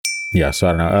Yeah, so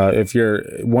I don't know. If you're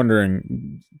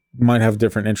wondering, might have a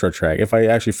different intro track. If I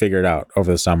actually figure it out over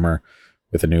the summer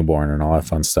with a newborn and all that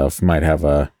fun stuff, might have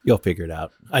a... You'll figure it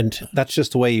out. And that's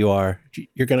just the way you are.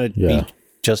 You're going to be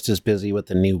just as busy with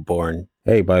the newborn.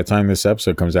 Hey, by the time this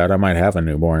episode comes out, I might have a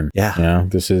newborn. Yeah. You know,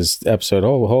 this is episode,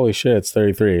 holy shit, it's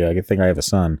 33. I think I have a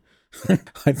son.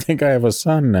 I think I have a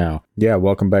son now. Yeah,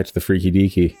 welcome back to the Freaky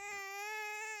Deaky.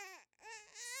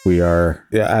 We are,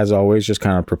 as always, just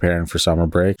kind of preparing for summer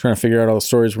break, trying to figure out all the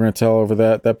stories we're going to tell over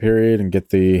that period and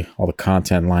get all the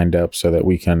content lined up so that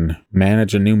we can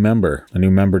manage a new member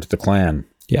to the clan.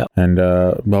 Yeah. And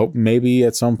well, maybe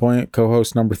at some point,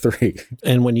 co-host number 3.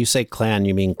 And when you say clan,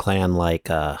 you mean clan like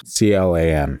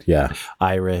CLAN, yeah.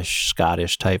 Irish,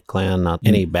 Scottish type clan, not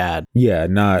any bad. Yeah,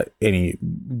 not any.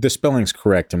 The spelling's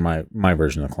correct in my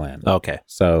version of clan. Okay.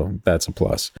 So that's a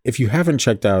plus. If you haven't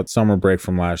checked out Summer Break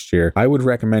from last year, I would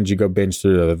recommend you go binge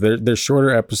through those. They're shorter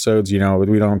episodes, you know,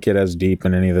 we don't get as deep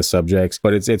in any of the subjects,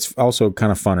 but it's also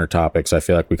kind of funner topics. I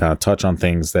feel like we kind of touch on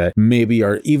things that maybe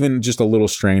are even just a little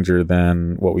stranger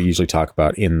than what we usually talk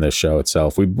about in the show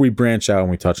itself. We branch out and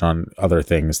we touch on other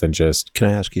things than just... Can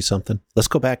I ask you something? Let's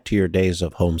go back to your days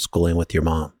of homeschooling with your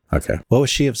mom. Okay. What would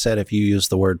she have said if you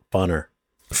used the word funner?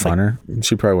 Funner?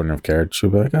 She probably wouldn't have cared.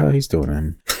 She'd be like, oh, he's doing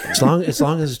it. As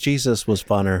long as Jesus was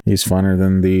funner. He's funner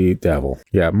than the devil.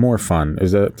 Yeah, more fun.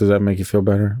 Does that make you feel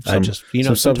better? Some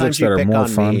subjects that are more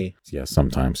fun. Me. Yeah,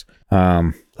 sometimes.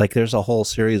 Like there's a whole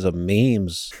series of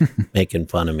memes making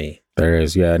fun of me. There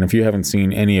is, yeah. And if you haven't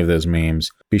seen any of those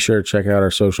memes, be sure to check out our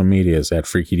social medias at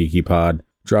Freaky Deaky Pod.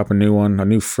 Drop a new one, a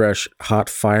new fresh hot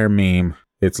fire meme.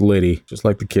 It's litty, just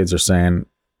like the kids are saying.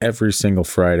 Every single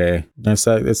Friday. It's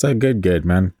that good,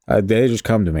 man. They just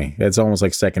come to me. It's almost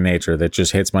like second nature that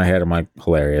just hits my head. I'm like,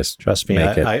 hilarious. Trust me,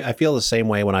 I feel the same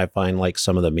way when I find like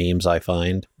some of the memes I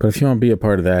find. But if you want to be a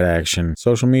part of that action,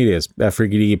 social medias, at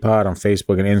Freaky Deaky Pod on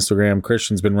Facebook and Instagram.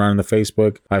 Christian's been running the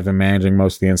Facebook. I've been managing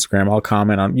most of the Instagram. I'll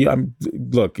comment on...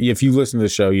 Look, if you listen to the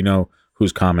show, you know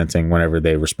who's commenting whenever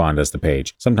they respond as the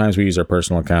page. Sometimes we use our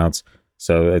personal accounts,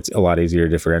 so it's a lot easier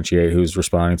to differentiate who's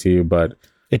responding to you, but...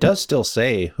 It does still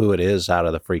say who it is out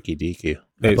of the Freaky Deaky,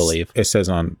 I believe. It says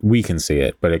we can see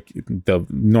it, but the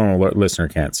normal listener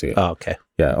can't see it. Oh, okay.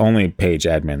 Yeah, only page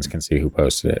admins can see who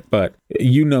posted it. But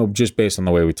just based on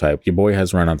the way we type, your boy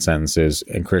has run-on sentences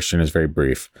and Christian is very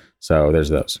brief. So there's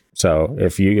those. So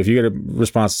if you get a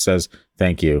response that says,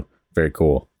 thank you, very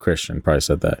cool. Christian probably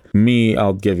said that. Me,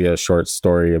 I'll give you a short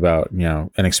story about, an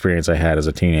experience I had as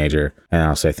a teenager, and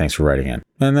I'll say, thanks for writing in.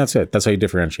 And that's it. That's how you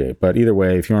differentiate. But either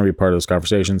way, if you want to be part of those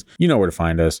conversations, you know where to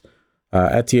find us.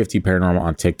 At TFT Paranormal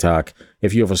on TikTok.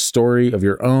 If you have a story of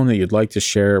your own that you'd like to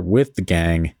share with the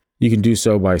gang, you can do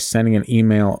so by sending an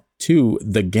email to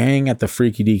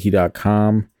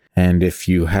thegang@thefreakydeaky.com. And if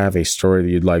you have a story that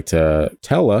you'd like to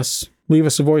tell us, leave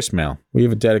us a voicemail. We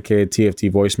have a dedicated TFT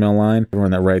voicemail line.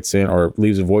 Everyone that writes in or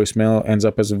leaves a voicemail ends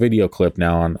up as a video clip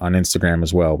now on Instagram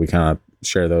as well. We kind of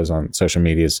share those on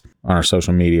our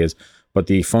social medias. But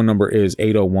the phone number is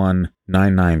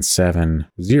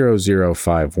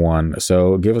 801-997-0051.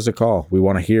 So give us a call. We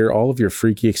want to hear all of your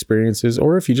freaky experiences,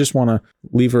 or if you just want to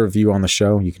leave a review on the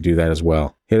show, you can do that as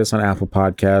well. Hit us on Apple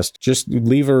Podcast. Just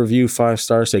leave a review, 5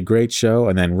 stars, say great show,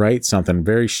 and then write something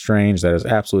very strange that has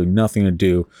absolutely nothing to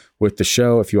do with the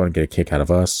show. If you want to get a kick out of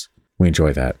us, we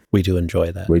enjoy that. We do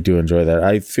enjoy that.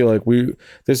 I feel like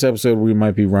this episode we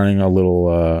might be running a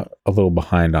little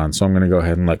behind on, so I'm going to go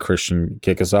ahead and let Christian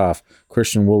kick us off.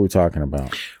 Christian, what are we talking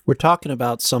about? We're talking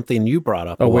about something you brought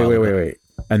up. Oh, wait.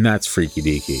 And that's Freaky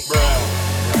Deaky.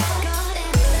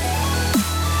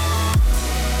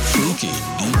 Freaky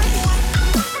Deaky.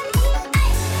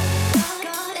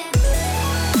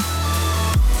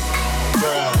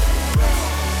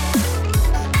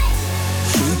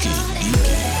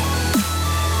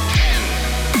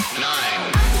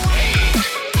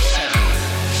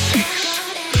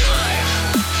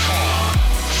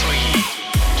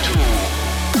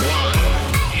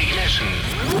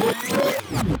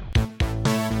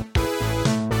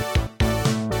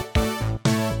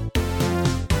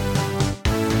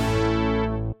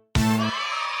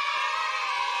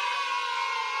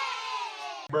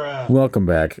 Welcome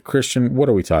back. Christian, what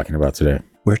are we talking about today?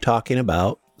 We're talking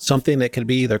about something that could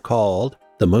be either called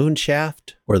the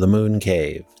Moonshaft or the Moon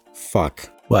Cave. Fuck.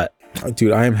 What?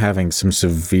 Dude, I am having some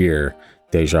severe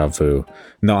deja vu.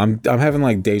 No, I'm having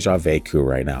like deja vacu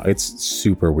right now. It's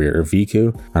super weird. Or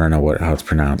viku. I don't know how it's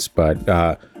pronounced, but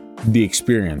the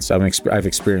experience. I've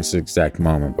experienced the exact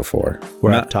moment before.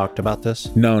 Where I've talked about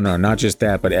this? No, not just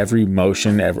that, but every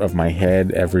motion of my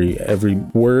head, every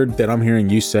word that I'm hearing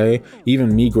you say,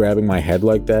 even me grabbing my head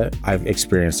like that, I've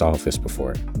experienced all of this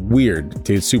before. Weird,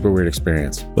 dude. Super weird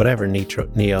experience. Whatever,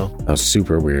 Neo. That was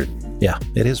super weird. Yeah,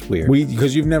 it is weird.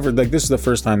 Because you've never, like, this is the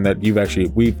first time that you've actually,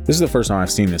 this is the first time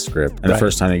I've seen this script, and the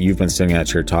first time that you've been sitting at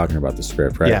chair talking about the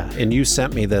script, right? Yeah, and you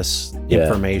sent me this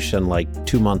information like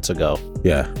 2 months ago.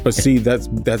 Yeah, but see, that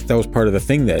was part of the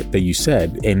thing that you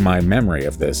said in my memory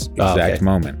of this exact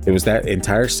moment. It was that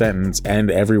entire sentence,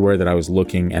 and everywhere that I was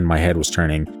looking and my head was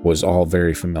turning was all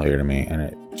very familiar to me, and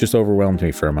it just overwhelmed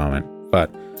me for a moment.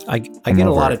 But I get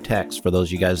a lot of texts, for those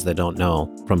of you guys that don't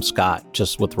know, from Scott,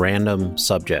 just with random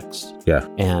subjects. Yeah.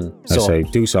 And so I say,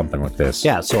 do something with this.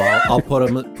 Yeah, so I'll put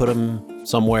them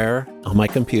somewhere on my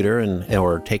computer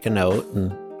or take a note.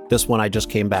 And this one I just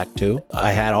came back to.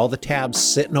 I had all the tabs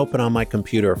sitting open on my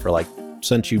computer for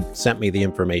since you sent me the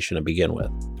information to begin with.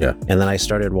 Yeah. And then I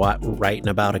started writing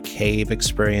about a cave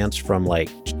experience from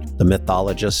the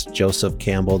mythologist Joseph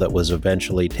Campbell that was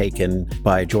eventually taken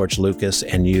by George Lucas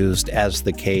and used as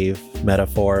the cave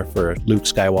metaphor for Luke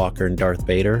Skywalker and Darth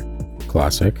Vader.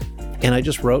 Classic. And I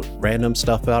just wrote random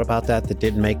stuff out about that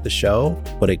didn't make the show,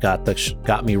 but it got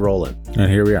me rolling. And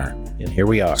here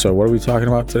we are. So what are we talking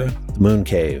about today? The Moon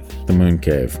Cave. The Moon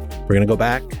Cave. We're going to go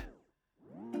back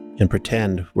and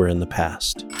pretend we're in the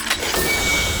past.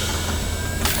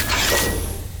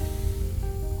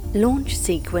 Launch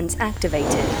sequence activated.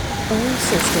 All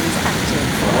systems active.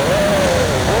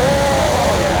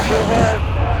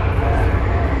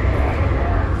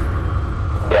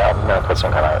 Yeah, I'm going to put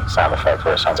some kind of sound effect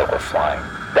where it sounds like we're flying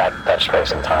back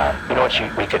space and time. You know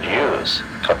what we could use?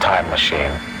 A time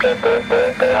machine.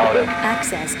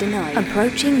 Access denied.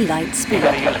 Approaching light speed. You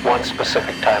got to use one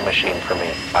specific time machine for me.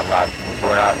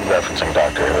 We're not referencing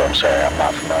Doctor Who, I'm sorry, I'm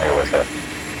not familiar with it.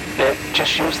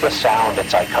 Just use the sound,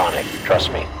 it's iconic,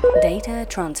 trust me. Data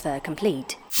transfer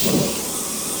complete.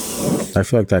 I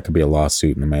feel like that could be a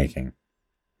lawsuit in the making.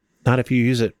 Not if you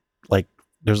use it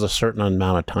there's a certain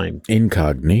amount of time.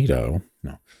 Incognito?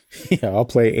 No. Yeah, I'll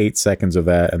play 8 seconds of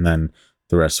that and then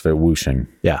the rest of it whooshing.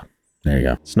 Yeah. There you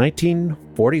go. It's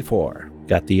 1944.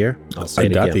 Got the year? I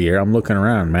got the year. I'm looking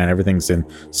around, man. Everything's in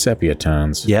sepia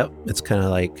tones. Yep. It's kind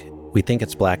of we think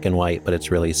it's black and white, but it's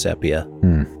really sepia.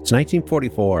 It's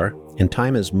 1944, and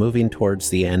time is moving towards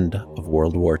the end of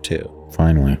World War II.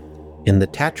 Finally. In the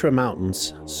Tatra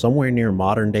Mountains, somewhere near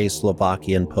modern-day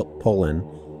Slovakia and Poland,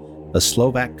 a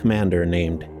Slovak commander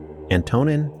named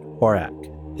Antonin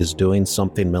Horak is doing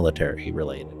something military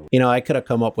related. I could have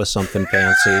come up with something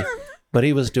fancy, but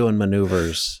he was doing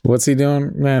maneuvers. What's he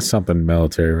doing? Something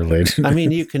military related. I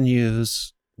mean, you can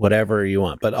use whatever you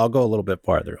want, but I'll go a little bit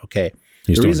farther. Okay.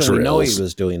 He's the doing reason we know drills. he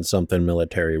was doing something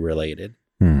military related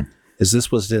is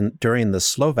this was during the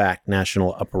Slovak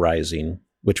National Uprising,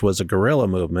 which was a guerrilla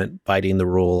movement fighting the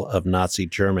rule of Nazi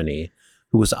Germany,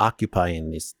 who was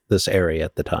occupying this area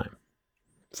at the time.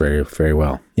 Very, very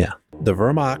well. Yeah. The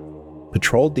Wehrmacht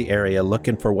patrolled the area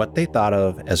looking for what they thought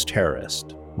of as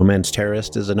terrorists. One man's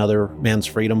terrorist is another man's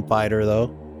freedom fighter,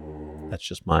 though. That's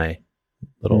just my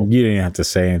little... You didn't have to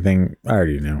say anything. I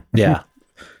already knew. Yeah.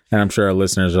 And I'm sure our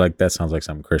listeners are like, that sounds like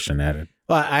something Christian added.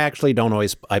 Well, I actually don't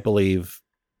always... I believe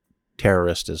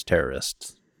terrorist is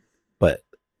terrorist. But,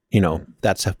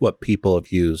 that's what people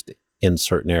have used in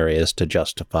certain areas to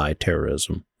justify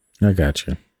terrorism. I got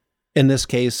you. In this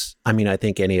case, I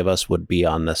think any of us would be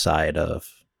on the side of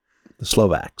the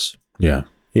Slovaks. Yeah.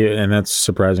 Yeah, and that's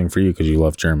surprising for you because you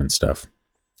love German stuff.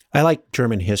 I like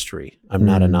German history. I'm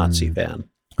not a Nazi fan.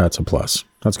 That's a plus.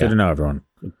 That's good to know, everyone.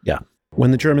 Yeah.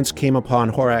 When the Germans came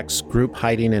upon Horak's group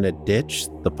hiding in a ditch,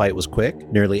 the fight was quick.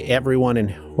 Nearly everyone in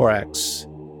Horak's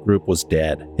group was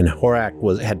dead, and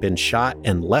Horak had been shot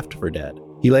and left for dead.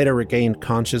 He later regained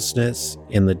consciousness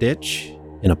in the ditch,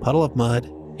 in a puddle of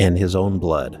mud, and his own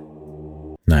blood.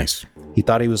 Nice. He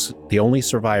thought he was the only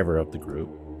survivor of the group,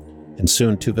 and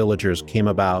soon 2 villagers came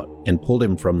about and pulled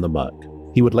him from the muck.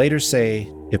 He would later say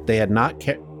if they had not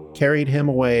carried him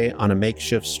away on a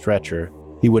makeshift stretcher,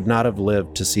 he would not have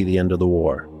lived to see the end of the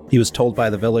war. He was told by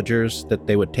the villagers that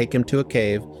they would take him to a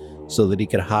cave so that he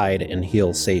could hide and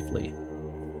heal safely.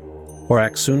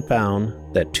 Horak soon found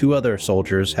that 2 other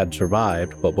soldiers had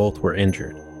survived, but both were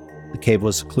injured. The cave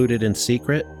was secluded in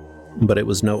secret, but it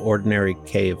was no ordinary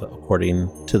cave, according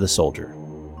to the soldier.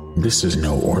 This is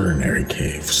no ordinary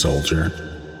cave, soldier.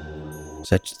 Is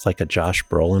that just like a Josh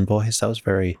Brolin voice? That was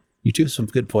very... You do some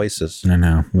good voices. I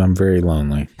know. I'm very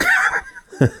lonely.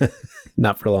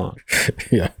 Not for long.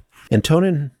 Yeah.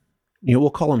 Antonin we'll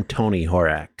call him Tony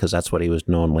Horak because that's what he was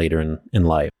known later in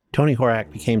life. Tony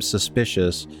Horak became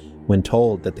suspicious when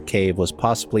told that the cave was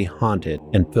possibly haunted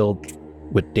and filled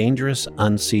with dangerous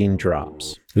unseen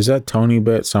drops. Is that Tony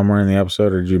bit somewhere in the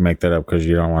episode, or did you make that up because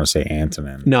you don't want to say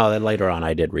Antonin? No, that later on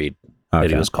I did read that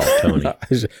he was called Tony.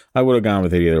 I would have gone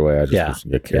with it either way. I just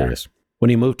get curious. Yeah. When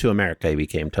he moved to America, he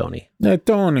became Tony.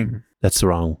 Tony. That's the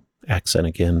wrong accent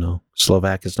again, no.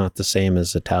 Slovak is not the same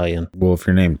as Italian. Well, if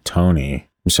you're named Tony,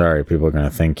 I'm sorry, people are going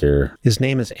to think you're... His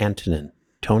name is Antonin.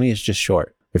 Tony is just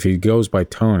short. If he goes by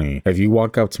Tony, if you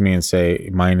walk up to me and say,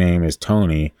 my name is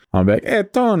Tony, I'll be like, hey,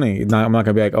 Tony. I'm not going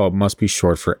to be like, oh, it must be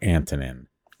short for Antonin.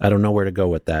 I don't know where to go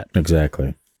with that.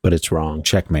 Exactly. But it's wrong.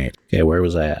 Checkmate. Okay, where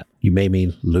was I at? You made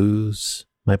me lose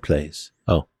my place.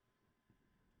 Oh.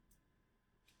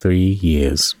 3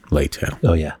 years later.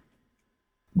 Oh, yeah.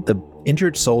 The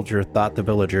injured soldier thought the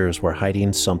villagers were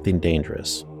hiding something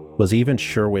dangerous. Was even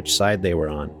sure which side they were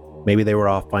on. Maybe they were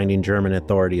off finding German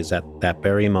authorities at that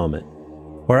very moment.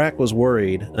 Horak was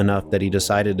worried enough that he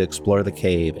decided to explore the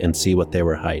cave and see what they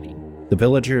were hiding. The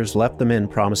villagers left them in,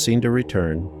 promising to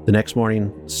return. The next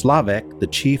morning, Slavek, the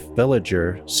chief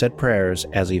villager, said prayers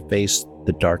as he faced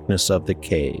the darkness of the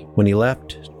cave. When he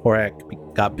left,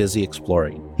 Horak got busy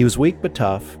exploring. He was weak but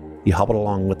tough. He hobbled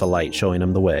along with the light showing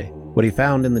him the way. What he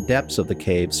found in the depths of the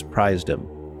cave surprised him.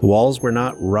 The walls were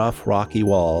not rough, rocky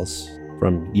walls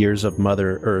from years of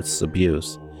Mother Earth's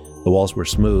abuse. The walls were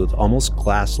smooth, almost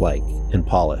glass-like, and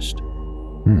polished.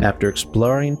 After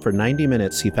exploring for 90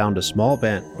 minutes, he found a small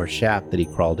vent or shaft that he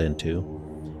crawled into,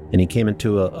 and he came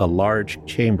into a large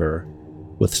chamber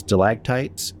with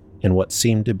stalactites and what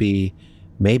seemed to be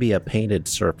maybe a painted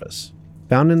surface.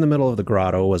 Found in the middle of the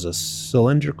grotto was a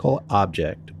cylindrical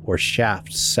object or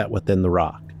shaft set within the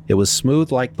rock. It was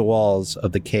smooth like the walls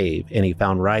of the cave, and he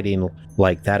found writing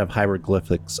like that of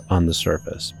hieroglyphics on the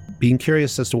surface. Being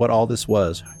curious as to what all this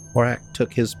was, Horak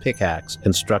took his pickaxe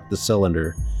and struck the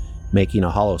cylinder, making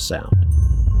a hollow sound.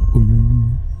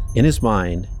 In his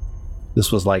mind,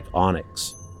 this was like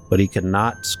onyx, but he could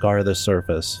not scar the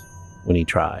surface when he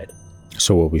tried.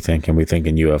 So what we thinking? We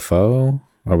thinking UFO?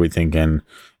 Are we thinking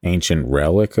ancient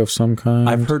relic of some kind?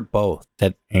 I've heard both.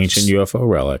 That ancient UFO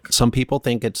relic. Some people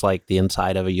think it's like the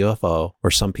inside of a UFO,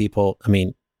 or some people,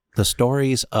 the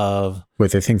stories of...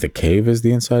 Wait, they think the cave is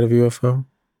the inside of a UFO?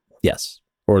 Yes.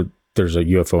 Or there's a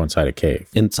UFO inside a cave?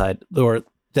 Inside, or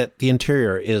that the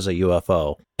interior is a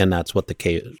UFO, and that's what the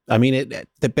cave...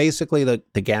 basically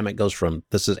the gamut goes from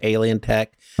this is alien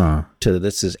tech to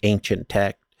this is ancient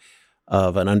tech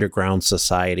of an underground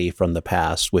society from the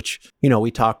past, which,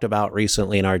 we talked about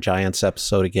recently in our Giants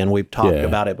episode. Again, we've talked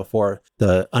about it before.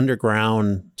 The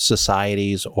underground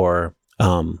societies or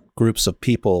groups of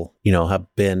people, have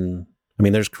been,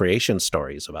 there's creation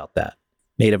stories about that.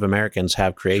 Native Americans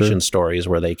have creation stories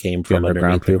where they came from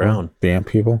underneath the ground. The ant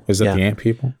people? Is that the ant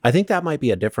people? I think that might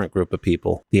be a different group of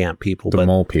people, the ant people. The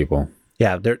mole people.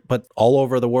 Yeah, but all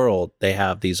over the world, they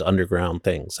have these underground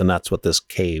things, and that's what this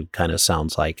cave kind of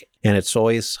sounds like. And it's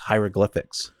always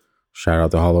hieroglyphics. Shout out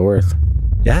to Hollow Earth.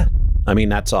 Yeah.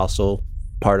 That's also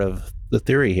part of the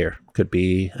theory here. Could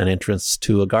be an entrance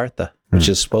to Agartha, which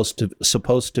is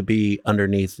supposed to be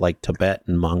underneath like Tibet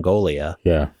and Mongolia.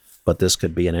 Yeah. But this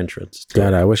could be an entrance.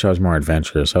 God, I wish I was more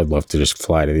adventurous. I'd love to just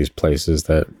fly to these places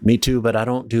that... Me too, but I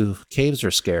don't do... Caves are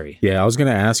scary. Yeah, I was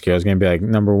going to ask you. I was going to be like,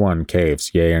 number one,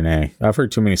 caves, yay or nay? I've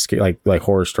heard too many like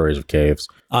horror stories of caves.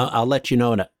 I'll let you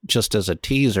know, just as a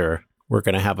teaser, we're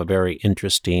going to have a very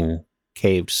interesting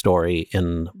cave story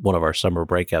in one of our summer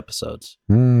break episodes.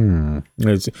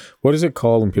 What is it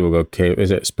called when people go cave?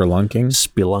 Is it spelunking?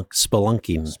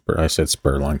 Spelunking. I said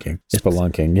spelunking.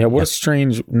 Spelunking. Yeah, what a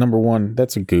strange, number one,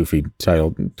 that's a goofy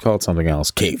title. Call it something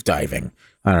else. Cave diving.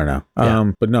 I don't know.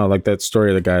 Yeah. But no, like that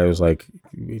story of the guy who was like,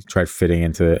 he tried fitting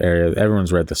into the area.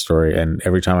 Everyone's read the story, and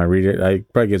every time I read it,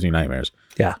 it probably gives me nightmares.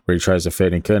 Yeah. Where he tries to fit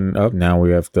and he couldn't. Oh, now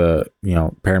we have the,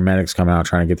 paramedics come out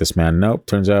trying to get this man. Nope.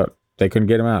 Turns out they couldn't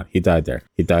get him out. He died there.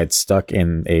 He died stuck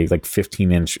in a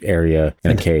 15-inch area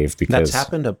in a cave because that's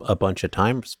happened a bunch of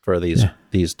times for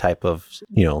these type of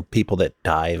people that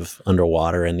dive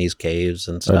underwater in these caves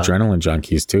and stuff. Adrenaline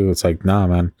junkies too. It's like, nah,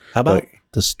 man. How about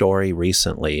the story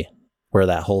recently where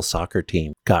that whole soccer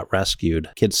team got rescued?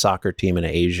 Kids soccer team in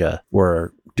Asia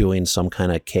were doing some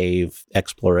kind of cave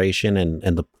exploration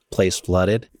and the place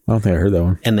flooded. I don't think I heard that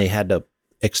one. And they had to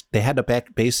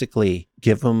basically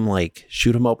give them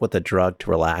shoot them up with a drug to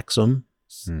relax them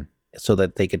so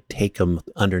that they could take them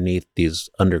underneath these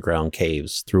underground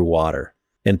caves through water.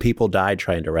 And people died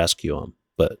trying to rescue them,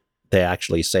 but they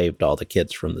actually saved all the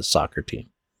kids from the soccer team.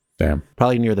 Damn.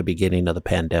 Probably near the beginning of the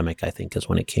pandemic, I think, is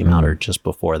when it came out, or just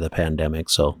before the pandemic.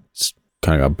 So it's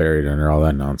kind of got buried under all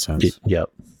that nonsense. Yep.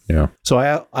 Yeah. So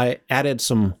I added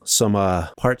some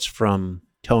parts from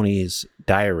Tony's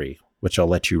diary, which I'll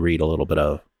let you read a little bit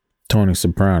of. Tony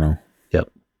Soprano. Yep.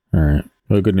 All right.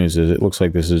 Well, the good news is it looks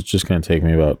like this is just going to take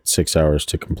me about 6 hours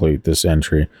to complete this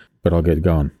entry, but I'll get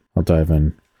going. I'll dive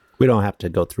in. We don't have to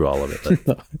go through all of it.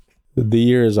 But The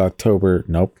year is October.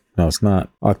 Nope. No, it's not.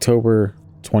 October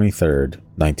 23rd,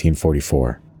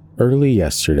 1944. Early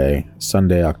yesterday,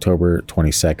 Sunday, October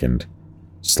 22nd,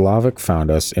 Slavik found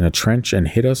us in a trench and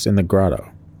hid us in the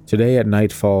grotto. Today at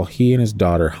nightfall, he and his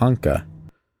daughter, Hanka.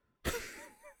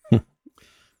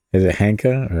 Is it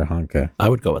Hanka or Hanka? I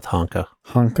would go with Hanka.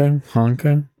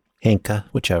 Hanka? Hanka,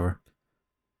 whichever.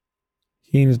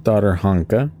 He and his daughter,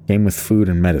 Hanka, came with food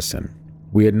and medicine.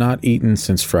 We had not eaten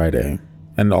since Friday,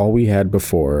 and all we had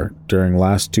before, during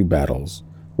last 2 battles,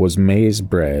 was maize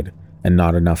bread, and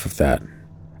not enough of that.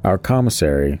 Our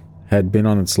commissary had been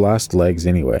on its last legs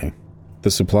anyway.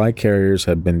 The supply carriers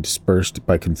had been dispersed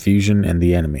by confusion and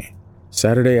the enemy.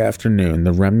 Saturday afternoon,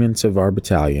 the remnants of our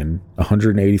battalion,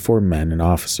 184 men and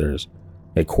officers,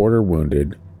 a quarter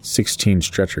wounded, 16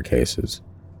 stretcher cases,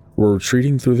 were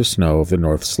retreating through the snow of the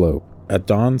North Slope. At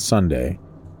dawn Sunday,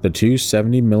 the 2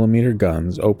 70mm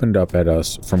guns opened up at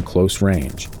us from close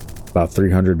range, about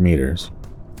 300 meters.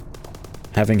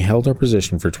 Having held our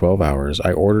position for 12 hours,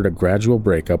 I ordered a gradual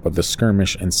breakup of the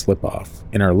skirmish and slip-off.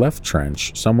 In our left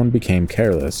trench, someone became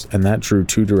careless, and that drew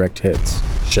 2 direct hits,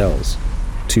 shells,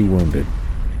 2 wounded.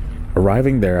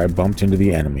 Arriving there, I bumped into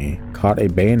the enemy, caught a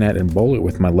bayonet and bullet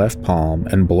with my left palm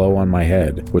and blow on my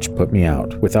head, which put me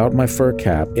out. Without my fur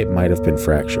cap, it might have been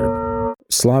fractured.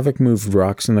 Slavik moved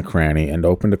rocks in the cranny and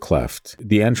opened a cleft,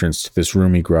 the entrance to this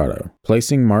roomy grotto.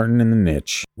 Placing Martin in the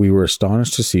niche, we were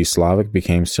astonished to see Slavik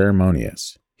became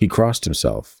ceremonious. He crossed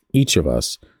himself, each of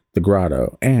us, the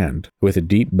grotto, and, with a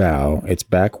deep bow, its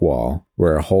back wall,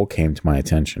 where a hole came to my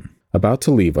attention. About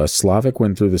to leave us, Slavik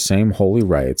went through the same holy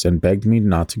rites and begged me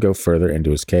not to go further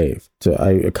into his cave. So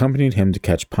I accompanied him to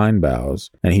catch pine boughs,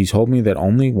 and he told me that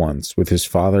only once, with his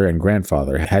father and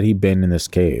grandfather, had he been in this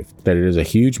cave, that it is a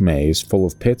huge maze full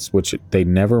of pits which they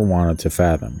never wanted to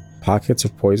fathom, pockets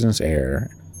of poisonous air,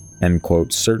 and,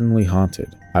 quote, certainly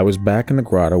haunted. I was back in the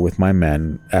grotto with my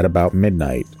men at about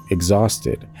midnight,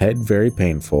 exhausted, head very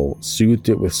painful, soothed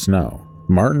it with snow.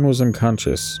 Martin was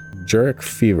unconscious, Jurek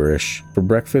feverish. For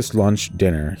breakfast, lunch,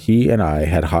 dinner, he and I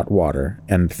had hot water,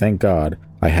 and thank God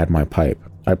I had my pipe.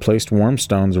 I placed warm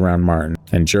stones around Martin,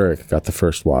 and Jurek got the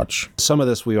first watch. Some of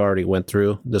this we already went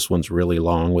through. This one's really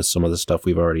long with some of the stuff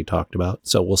we've already talked about,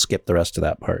 so we'll skip the rest of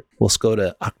that part. We'll go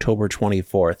to October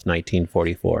 24th,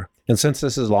 1944. And since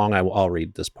this is long, I'll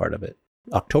read this part of it.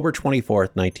 October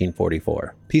 24th,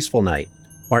 1944. Peaceful night.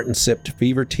 Martin sipped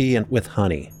fever tea and with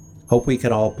honey. Hope we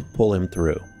can all pull him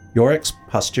through. Yorek's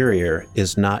posterior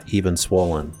is not even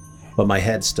swollen, but my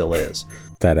head still is.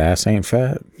 That ass ain't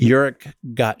fat. Yorek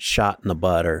got shot in the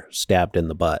butt or stabbed in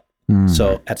the butt.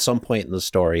 So at some point in the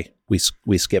story,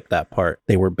 we skipped that part.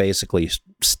 They were basically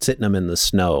sitting him in the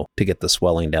snow to get the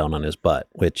swelling down on his butt,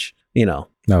 which, you know.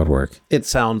 That would work. It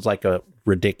sounds like a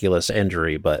ridiculous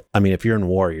injury, but I mean, if you're in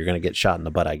war, you're going to get shot in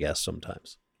the butt, I guess,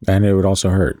 sometimes. And it would also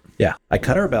hurt. Yeah. I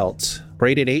cut our belts,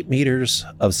 braided 8 meters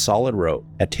of solid rope.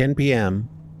 At 10 p.m.,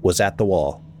 was at the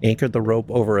wall, anchored the rope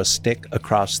over a stick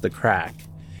across the crack.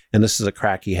 And this is a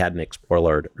crack he hadn't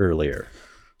explored earlier.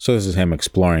 So this is him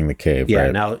exploring the cave, yeah,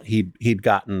 right? Now he'd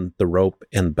gotten the rope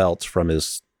and belts from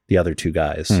the other 2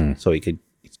 guys, so he could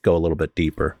go a little bit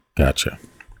deeper. Gotcha.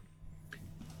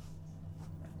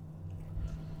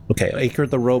 Okay, anchored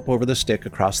the rope over the stick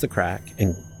across the crack,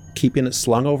 and keeping it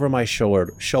slung over my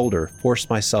shoulder, forced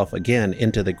myself again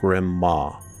into the grim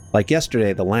maw. Like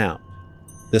yesterday, the lamp,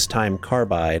 this time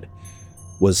carbide,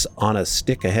 was on a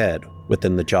stick ahead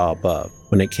within the jaw above.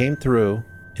 When it came through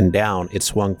and down, it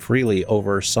swung freely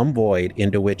over some void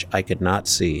into which I could not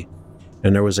see,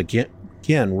 and there was again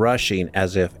rushing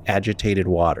as if agitated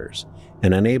waters.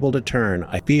 And unable to turn,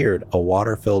 I feared a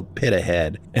water-filled pit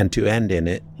ahead, and to end in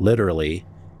it, literally,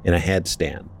 in a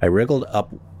headstand. I wriggled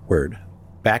upward,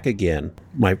 back again,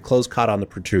 my clothes caught on the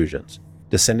protrusions,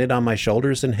 descended on my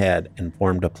shoulders and head, and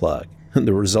formed a plug.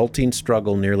 The resulting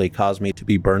struggle nearly caused me to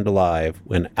be burned alive.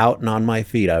 When out and on my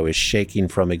feet, I was shaking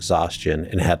from exhaustion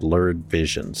and had lurid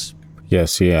visions. Yeah,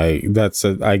 see, I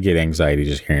get anxiety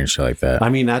just hearing shit like that. I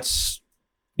mean, that's,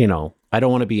 I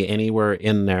don't want to be anywhere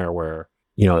in there where,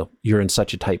 you're in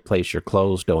such a tight place, your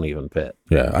clothes don't even fit.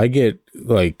 Yeah, I get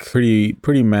like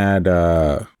pretty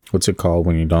mad. What's it called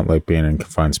when you don't like being in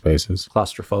confined spaces?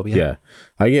 Claustrophobia. Yeah,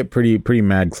 I get pretty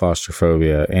mad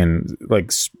claustrophobia in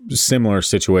like similar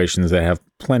situations that have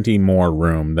plenty more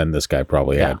room than this guy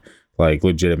probably had. Like,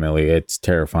 legitimately, it's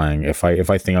terrifying. If I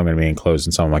think I'm going to be enclosed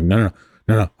and something, I'm like,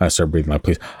 no, I start breathing like,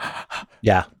 please.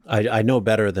 Yeah, I know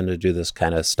better than to do this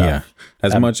kind of stuff. Yeah.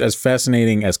 As much as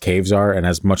fascinating as caves are, and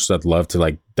as much as I'd love to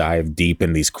like dive deep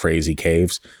in these crazy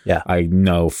caves, Yeah. I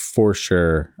know for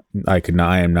sure I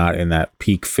am not in that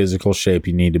peak physical shape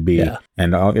you need to be. Yeah.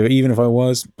 And even if I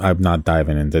was, I'm not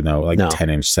diving into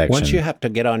 10-inch section. Once you have to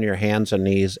get on your hands and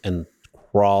knees and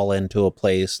crawl into a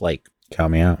place like,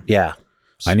 count me out. yeah.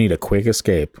 I need a quick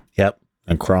escape. Yep.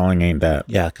 And crawling ain't that.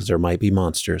 Yeah, because there might be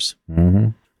monsters. Mm-hmm.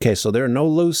 Okay, so there are no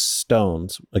loose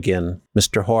stones. Again,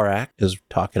 Mr. Horak is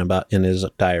talking about in his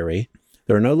diary.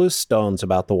 There are no loose stones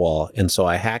about the wall, and so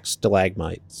I hacked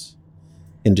stalagmites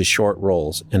into short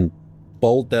rolls and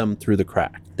bowled them through the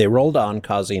crack. They rolled on,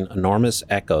 causing enormous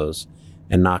echoes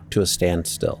and knocked to a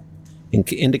standstill,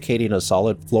 indicating a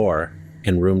solid floor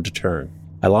and room to turn.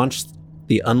 I launched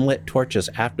the unlit torches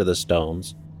after the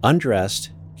stones,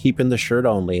 undressed, keeping the shirt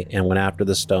only, and went after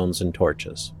the stones and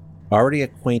torches. Already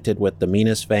acquainted with the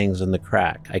meanest fangs in the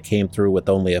crack, I came through with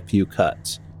only a few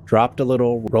cuts, dropped a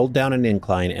little, rolled down an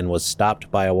incline, and was stopped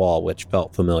by a wall which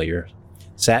felt familiar,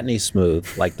 satiny smooth,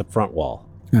 like the front wall.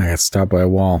 I got stopped by a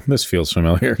wall. This feels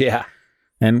familiar. Yeah.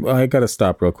 And I got to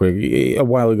stop real quick. A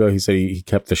while ago, he said he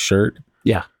kept the shirt.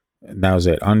 Yeah. And that was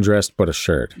it. Undressed, but a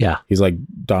shirt. Yeah. He's like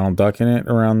Donald Duck in it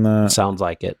around the... Sounds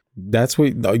like it. That's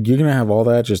what... You're going to have all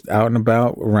that just out and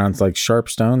about around like sharp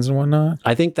stones and whatnot?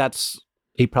 I think that's...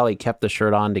 He probably kept the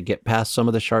shirt on to get past some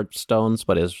of the sharp stones,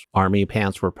 but his army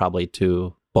pants were probably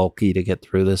too bulky to get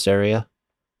through this area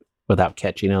without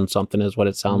catching on something, is what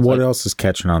it sounds like. What else is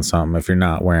catching on something if you're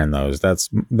not wearing those?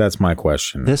 That's my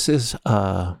question. This is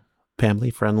a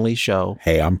family-friendly show.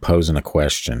 Hey, I'm posing a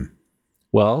question.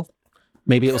 Well,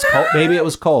 maybe it was cold. Maybe it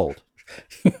was cold.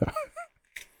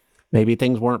 Maybe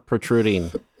things weren't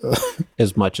protruding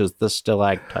as much as the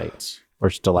stalactites or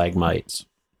stalagmites.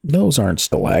 Those aren't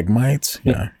stalagmites.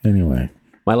 Yeah. Anyway.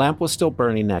 My lamp was still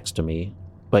burning next to me,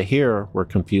 but here were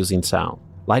confusing sounds.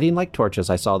 Lighting like torches,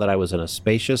 I saw that I was in a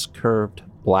spacious, curved,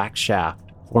 black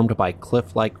shaft formed by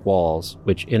cliff-like walls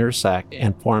which intersect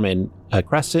and form a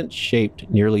crescent-shaped,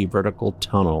 nearly vertical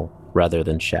tunnel rather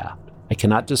than shaft. I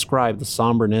cannot describe the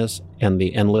somberness and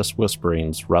the endless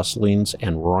whisperings, rustlings,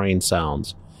 and roaring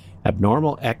sounds,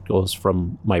 abnormal echoes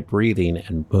from my breathing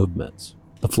and movements.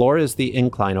 The floor is the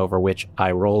incline over which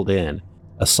I rolled in,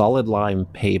 a solid lime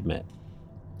pavement.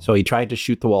 So he tried to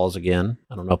shoot the walls again.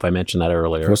 I don't know if I mentioned that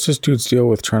earlier. What's this dude's deal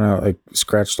with trying to like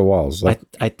scratch the walls? Like,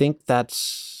 I think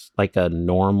that's like a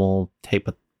normal type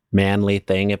of manly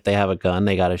thing. If they have a gun,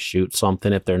 they got to shoot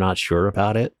something if they're not sure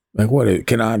about it. like what?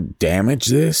 Can I damage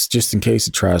this just in case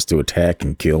it tries to attack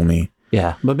and kill me?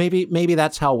 Yeah, but maybe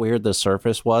that's how weird the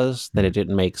surface was, that it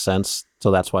didn't make sense. So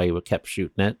that's why he kept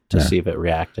shooting it to see if it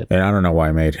reacted. And I don't know why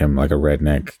I made him like a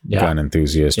redneck gun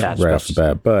enthusiast right off the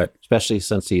bat, but especially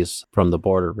since he's from the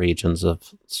border regions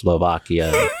of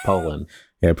Slovakia and Poland.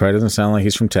 Yeah, it probably doesn't sound like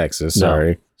he's from Texas.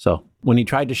 Sorry. No. So when he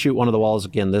tried to shoot one of the walls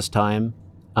again this time,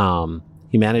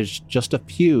 he managed just a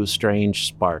few strange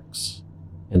sparks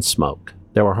and smoke.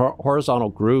 There were horizontal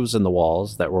grooves in the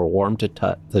walls that were warm to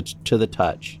the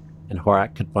touch. And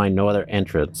Horak could find no other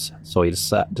entrance, so he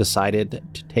decided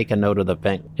to take a note of the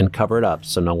vent and cover it up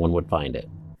so no one would find it.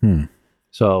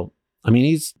 So, I mean,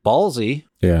 he's ballsy.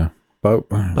 Yeah.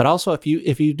 But also, if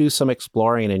you do some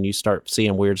exploring and you start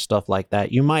seeing weird stuff like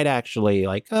that, you might actually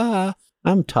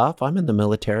I'm tough. I'm in the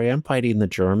military. I'm fighting the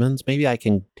Germans. Maybe I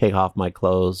can take off my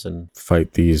clothes and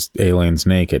fight these aliens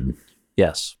naked.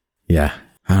 Yes. Yeah.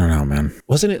 I don't know, man.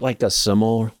 Wasn't it like a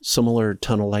similar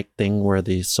tunnel-like thing where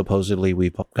supposedly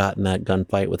we've gotten that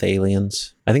gunfight with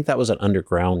aliens? I think that was an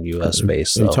underground U.S.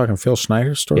 base. Are you talking Phil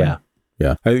Schneider's story? Yeah.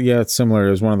 Yeah. It's similar.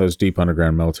 It was one of those deep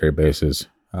underground military bases.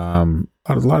 A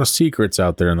lot of secrets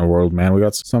out there in the world, man. We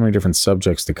got so many different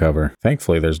subjects to cover.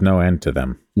 Thankfully, there's no end to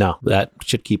them. No, that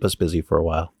should keep us busy for a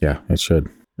while. Yeah, it should.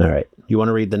 All right. You want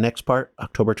to read the next part,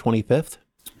 October 25th?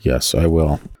 Yes, I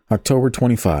will. October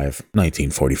 25,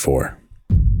 1944.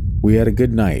 We had a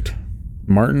good night.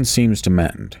 Martin seems to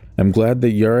mend. I'm glad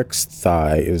that Yurek's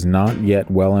thigh is not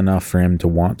yet well enough for him to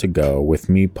want to go with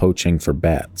me poaching for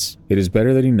bats. It is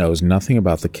better that he knows nothing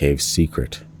about the cave's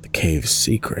secret. The cave's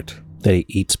secret. That he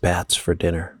eats bats for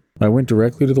dinner. I went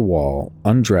directly to the wall,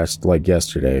 undressed like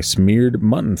yesterday, smeared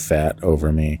mutton fat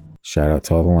over me. Shout out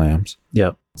to all the lambs.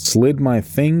 Yep. Slid my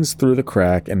things through the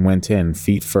crack and went in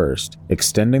feet first,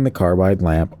 extending the carbide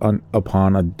lamp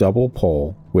upon a double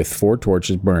pole with 4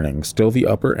 torches burning. Still the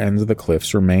upper ends of the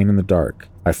cliffs remain in the dark.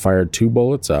 I fired 2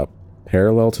 bullets up,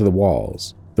 parallel to the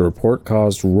walls. The report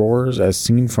caused roars as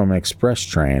seen from an express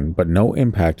train, but no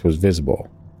impact was visible.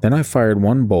 Then I fired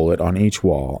one bullet on each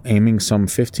wall, aiming some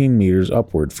 15 meters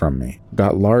upward from me.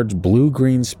 Got large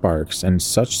blue-green sparks and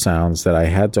such sounds that I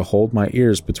had to hold my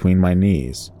ears between my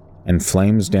knees, and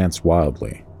flames danced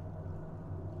wildly.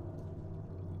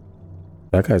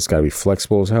 That guy's got to be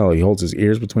flexible as hell. He holds his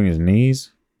ears between his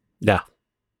knees? Yeah.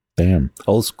 Damn.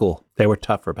 Old school. They were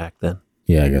tougher back then.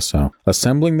 Yeah, I guess so.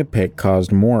 Assembling the pit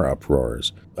caused more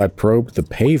uproars. I probed the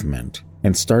pavement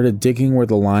and started digging where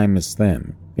the lime is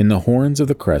thin. In the horns of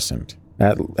the crescent,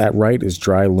 at right is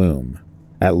dry loam.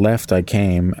 At left I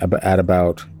came at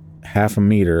about half a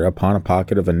meter upon a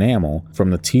pocket of enamel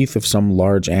from the teeth of some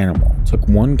large animal. Took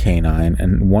one canine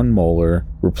and one molar,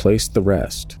 replaced the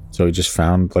rest. So he just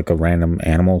found like a random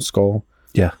animal skull?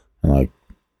 Yeah. And like,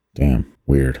 damn,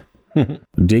 weird.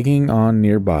 Digging on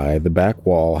nearby, the back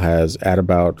wall has, at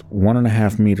about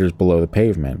 1.5 meters below the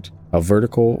pavement, a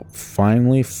vertical,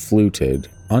 finely fluted,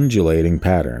 undulating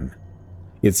pattern.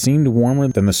 It seemed warmer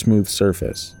than the smooth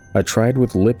surface. I tried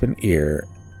with lip and ear,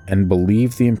 and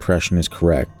believe the impression is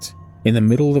correct. In the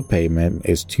middle of the pavement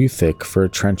is too thick for a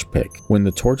trench pick. When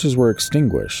the torches were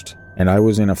extinguished, and I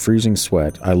was in a freezing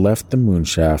sweat, I left the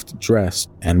moonshaft, dressed,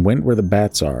 and went where the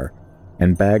bats are,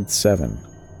 and bagged 7.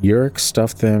 Yurik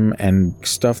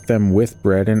stuffed them with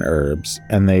bread and herbs,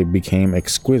 and they became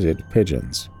exquisite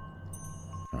pigeons.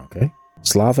 Okay.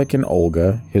 Slavik and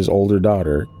Olga, his older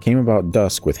daughter, came about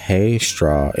dusk with hay,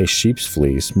 straw, a sheep's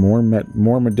fleece, more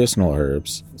medicinal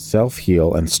herbs,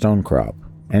 self-heal and stone crop,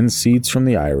 and seeds from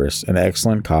the iris, an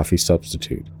excellent coffee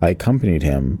substitute. I accompanied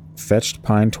him, fetched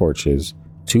pine torches,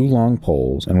 2 long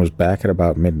poles, and was back at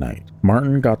about midnight.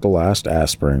 Martin got the last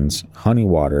aspirins, honey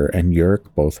water, and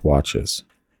Yurik both watches.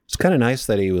 It's kind of nice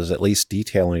that he was at least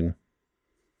detailing,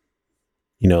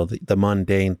 the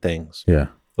mundane things. Yeah.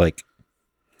 Like,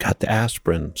 got the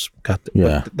aspirins,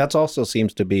 Yeah. That also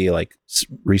seems to be like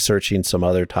researching some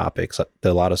other topics.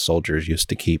 A lot of soldiers used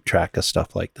to keep track of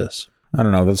stuff like this. I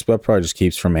don't know. That probably just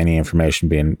keeps from any information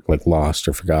being like lost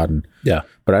or forgotten. Yeah.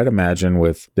 But I'd imagine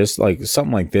with this, like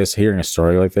something like this, hearing a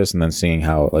story like this and then seeing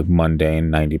how like mundane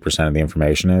 90% of the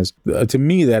information is, to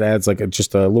me, that adds like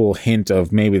just a little hint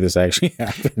of maybe this actually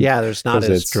happened. Yeah. There's not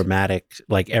as dramatic,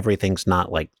 like everything's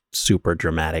not like super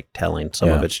dramatic telling. Some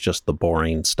of it's just the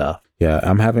boring stuff. Yeah.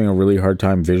 I'm having a really hard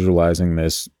time visualizing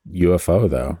this UFO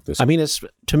though.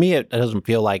 To me, it doesn't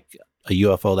feel like a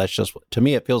UFO. That's just, to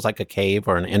me, it feels like a cave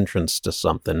or an entrance to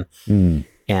something.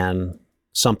 And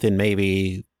something,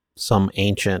 maybe some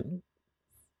ancient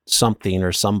something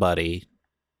or somebody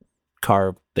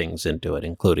carved things into it,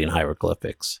 including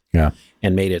hieroglyphics. Yeah.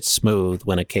 And made it smooth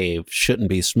when a cave shouldn't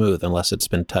be smooth unless it's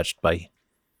been touched by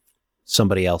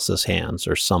somebody else's hands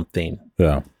or something.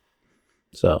 Yeah.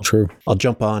 So true. I'll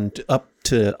jump on up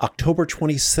to October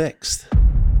 26th.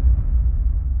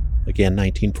 Again,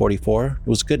 1944. It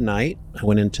was a good night. I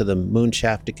went into the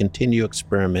Moonshaft to continue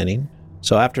experimenting.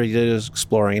 So after he did his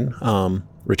exploring,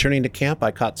 returning to camp, I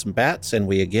caught some bats and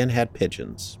we again had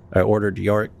pigeons. I ordered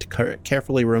Yurik to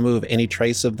carefully remove any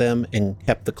trace of them and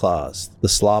kept the claws. The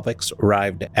Slavics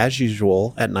arrived as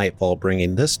usual at nightfall,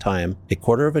 bringing this time a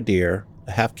quarter of a deer,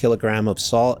 a half kilogram of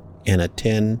salt, and a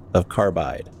tin of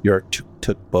carbide. Yurik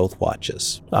took both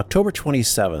watches. October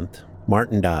 27th,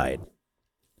 Martin died.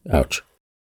 Ouch.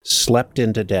 Slept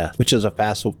into death, which is a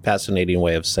fascinating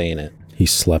way of saying it. He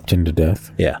slept into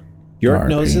death? Yeah. Yurik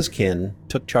knows his kin,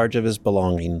 took charge of his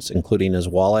belongings, including his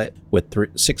wallet with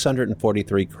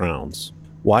 643 crowns,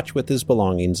 watch with his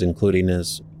belongings, including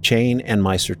his chain and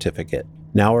my certificate.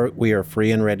 Now we are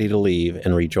free and ready to leave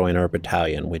and rejoin our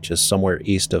battalion, which is somewhere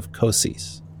east of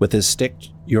Kosis. With his stick,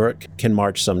 Yurik can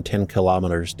march some 10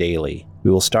 kilometers daily.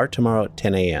 We will start tomorrow at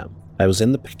 10 a.m. I was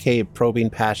in the cave probing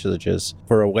passages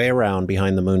for a way around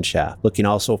behind the moonshaft, looking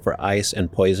also for ice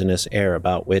and poisonous air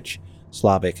about which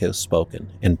Slavik has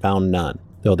spoken, and found none,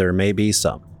 though there may be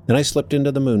some. Then I slipped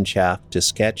into the moonshaft to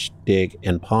sketch, dig,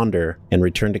 and ponder, and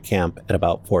returned to camp at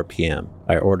about 4 p.m.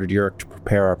 I ordered Yurik to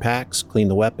prepare our packs, clean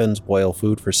the weapons, boil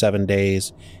food for 7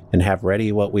 days, and have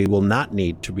ready what we will not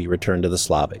need to be returned to the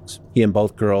Slavics. He and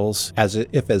both girls, as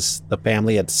the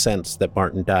family had sensed that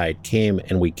Martin died, came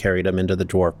and we carried him into the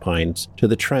dwarf pines to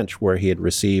the trench where he had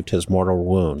received his mortal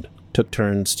wound, took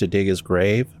turns to dig his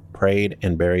grave, prayed,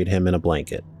 and buried him in a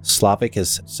blanket. Slavik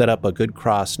is to set up a good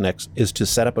cross next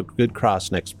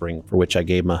spring, for which I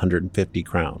gave him 150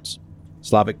 crowns.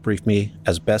 Slavik briefed me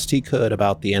as best he could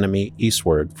about the enemy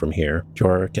eastward from here.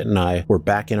 Yurik and I were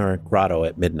back in our grotto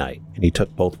at midnight, and he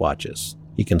took both watches.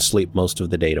 He can sleep most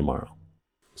of the day tomorrow.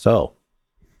 So,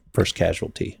 first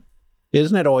casualty.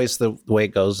 Isn't it always the way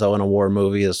it goes, though, in a war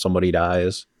movie, as somebody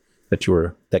dies,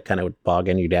 that kind of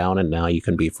bogging you down, and now you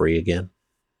can be free again?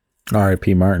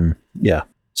 R.I.P. Martin. Yeah.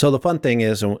 So the fun thing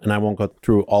is, and I won't go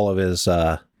through all of his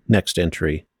next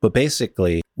entry, but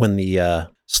basically when the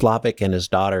Slavic and his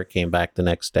daughter came back the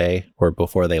next day or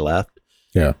before they left,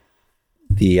 Yeah.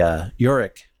 the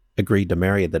Horak agreed to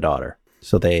marry the daughter.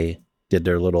 So they did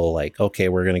their little like, okay,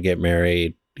 we're going to get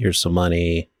married. Here's some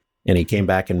money. And he came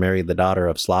back and married the daughter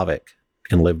of Slavic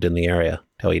and lived in the area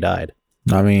till he died.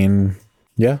 I mean,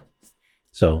 yeah.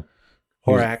 So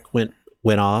Horak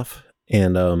went off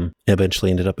and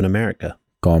eventually ended up in America.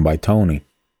 Going by Tony.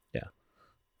 Yeah.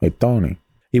 Hey, Tony.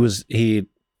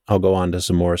 I'll go on to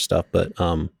some more stuff, but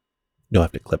you'll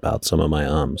have to clip out some of my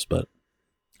ums, but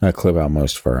I clip out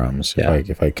most of our ums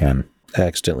if I can. I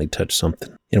accidentally touched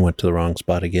something and went to the wrong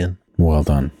spot again. Well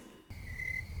done.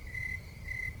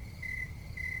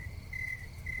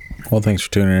 Well, thanks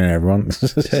for tuning in, everyone.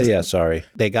 Yeah, sorry.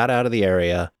 They got out of the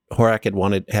area.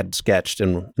 Horak had sketched,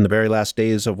 and in the very last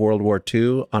days of World War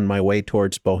II, on my way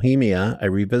towards Bohemia, I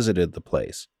revisited the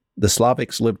place. The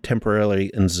Slavics lived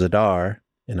temporarily in Zadar,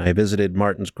 and I visited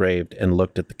Martin's grave and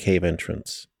looked at the cave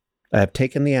entrance. I have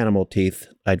taken the animal teeth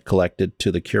I'd collected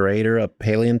to the curator of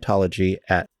paleontology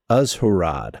at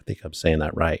Uzhhorod, I think I'm saying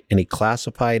that right, and he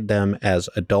classified them as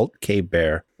adult cave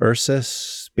bear,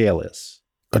 Ursus spelalis.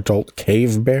 Adult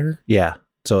cave bear? Yeah,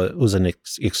 so it was an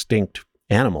extinct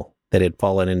animal that had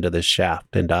fallen into this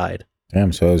shaft and died.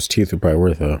 Damn, so those teeth are probably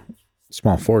worth a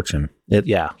small fortune.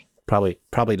 Probably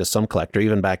to some collector,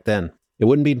 even back then. It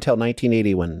wouldn't be until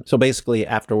 1980 so basically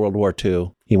after World War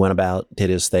II, he went about, did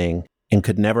his thing, and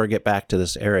could never get back to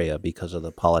this area because of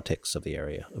the politics of the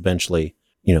area. Eventually,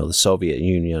 the Soviet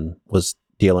Union was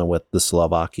dealing with the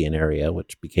Slovakian area,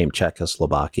 which became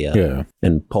Czechoslovakia,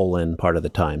 and Poland part of the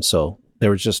time. So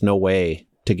there was just no way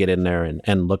to get in there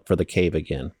and look for the cave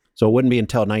again. So it wouldn't be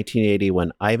until 1980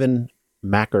 when Ivan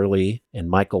Mackerly and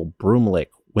Michael Brumlik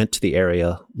went to the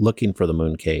area looking for the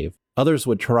moon cave. Others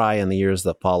would try in the years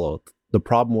that followed. The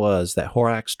problem was that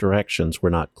Horak's directions were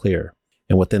not clear.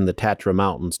 And within the Tatra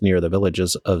Mountains near the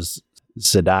villages of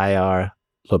Zadar,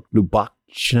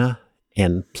 Lubachna,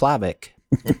 and Plavik,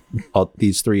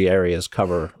 these three areas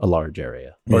cover a large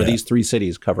area. Or these three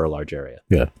cities cover a large area.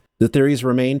 Yeah. The theories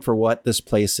remain for what this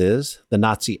place is. The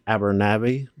Nazi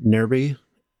Abernerby,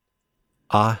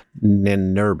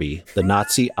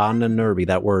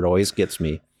 that word always gets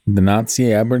me. The Nazi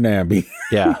Abernathy.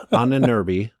 Yeah,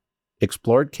 Abernerby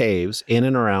explored caves in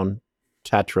and around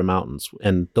Tatra Mountains.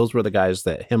 And those were the guys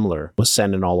that Himmler was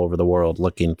sending all over the world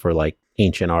looking for like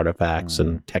ancient artifacts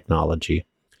and technology.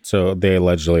 So they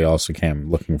allegedly also came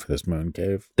looking for this moon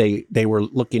cave? They were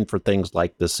looking for things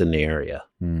like this in the area.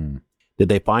 Did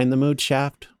they find the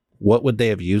Moonshaft? What would they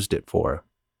have used it for?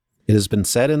 It has been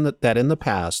said that in the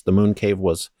past, the moon cave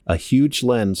was a huge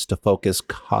lens to focus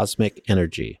cosmic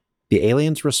energy. The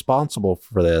aliens responsible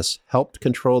for this helped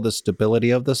control the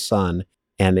stability of the sun,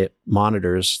 and it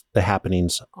monitors the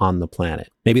happenings on the planet.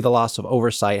 Maybe the loss of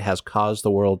oversight has caused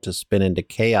the world to spin into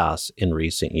chaos in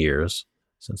recent years,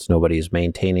 since nobody's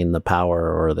maintaining the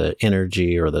power or the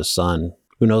energy or the sun.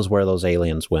 Who knows where those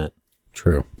aliens went?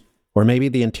 True. Or maybe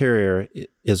the interior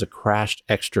is a crashed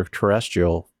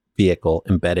extraterrestrial vehicle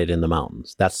embedded in the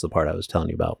mountains. That's the part I was telling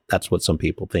you about. That's what some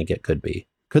people think it could be.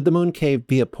 Could the moon cave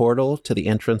be a portal to the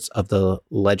entrance of the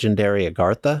legendary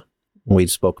Agartha? We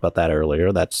spoke about that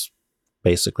earlier. That's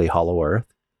basically Hollow Earth.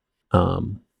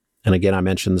 And again, I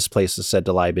mentioned this place is said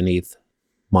to lie beneath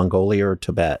Mongolia or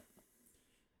Tibet.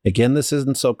 Again, this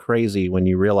isn't so crazy when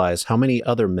you realize how many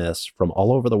other myths from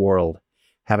all over the world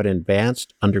have an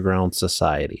advanced underground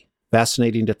society.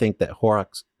 Fascinating to think that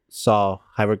Horak saw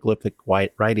hieroglyphic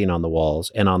writing on the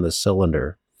walls and on the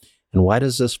cylinder. And why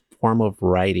does this form of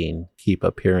writing keep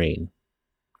appearing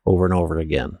over and over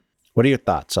again? What are your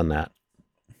thoughts on that?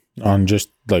 On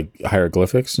just like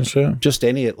hieroglyphics and shit? Just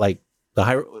any, like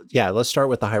let's start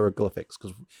with the hieroglyphics,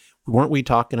 because weren't we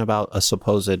talking about a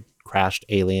supposed crashed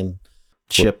alien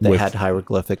ship that had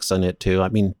hieroglyphics on it too? I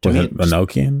mean, to me,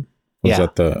 Enochian? Was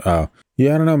that the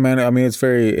I don't know, man. I mean, it's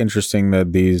very interesting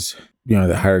that these,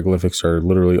 the hieroglyphics are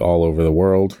literally all over the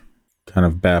world. Kind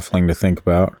of baffling to think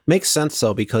about. Makes sense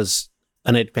though, because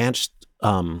an advanced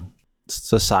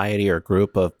society or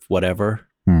group of whatever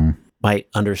might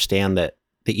understand that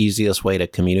the easiest way to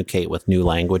communicate with new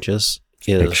languages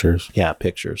is pictures. Yeah,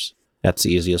 pictures. That's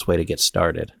the easiest way to get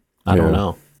started. I don't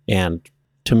know. And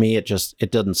to me, it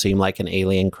doesn't seem like an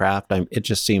alien craft. It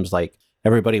just seems like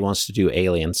everybody wants to do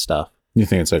alien stuff. You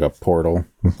think it's like a portal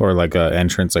or like an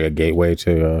entrance, like a gateway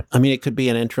to... I mean, it could be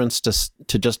an entrance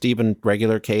to just even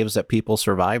regular caves that people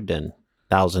survived in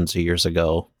thousands of years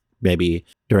ago. Maybe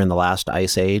during the last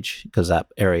ice age, because that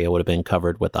area would have been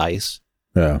covered with ice.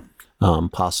 Yeah.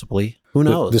 Possibly. Who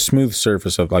knows? The smooth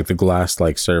surface of like the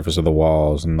glass-like surface of the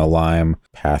walls and the lime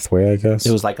pathway, I guess.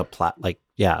 It was like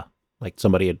like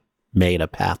somebody had made a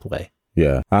pathway.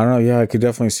 Yeah. I don't know. Yeah, I could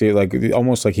definitely see it. Like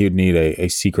almost like he would need a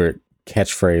secret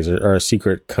catchphrase or a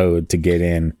secret code to get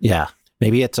in. Yeah.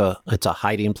 Maybe it's a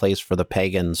hiding place for the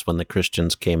pagans when the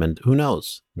Christians came in. Who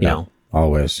knows? You know,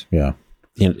 always. Yeah.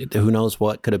 Who knows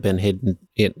what could have been hidden?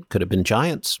 It could have been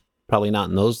giants. Probably not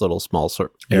in those little small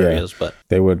areas, but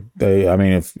I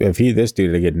mean, if this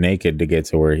dude to get naked to get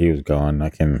to where he was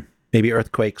going, maybe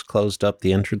earthquakes closed up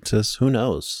the entrances. Who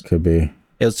knows? Could be.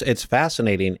 It's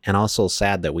fascinating and also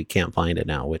sad that we can't find it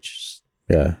now, which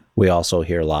we also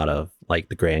hear a lot of, like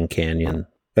the Grand Canyon.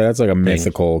 Yeah, that's like a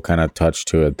mythical kind of touch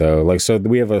to it, though. Like, so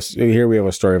we have a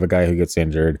story of a guy who gets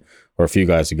injured, or a few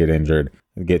guys who get injured,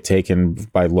 get taken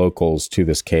by locals to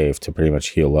this cave to pretty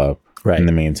much heal up. Right. In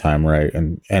the meantime, right?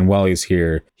 And while he's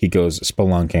here, he goes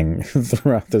spelunking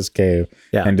throughout this cave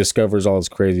and discovers all this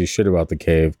crazy shit about the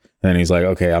cave. And then he's like,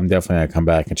 okay, I'm definitely going to come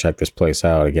back and check this place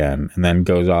out again. And then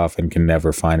goes off and can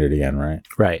never find it again, right?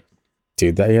 Right.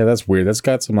 Dude, that's weird. That's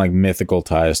got some like mythical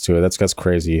ties to it. That's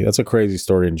crazy. That's a crazy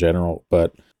story in general.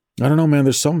 But I don't know, man.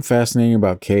 There's something fascinating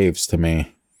about caves to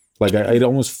me. Like it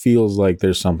almost feels like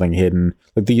there's something hidden.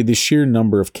 Like the sheer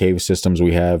number of cave systems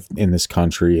we have in this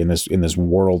country, in this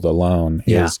world alone,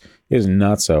 is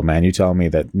nutso, man. You tell me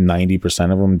that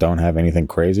 90% of them don't have anything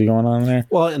crazy going on in there.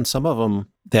 Well, and some of them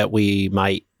that we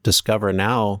might discover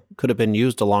now could have been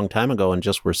used a long time ago and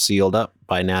just were sealed up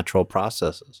by natural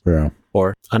processes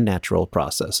or unnatural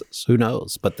processes. Who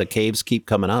knows? But the caves keep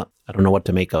coming up. I don't know what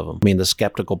to make of them. I mean, the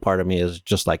skeptical part of me is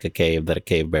just like a cave that a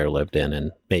cave bear lived in,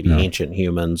 and maybe ancient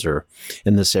humans, or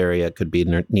in this area it could be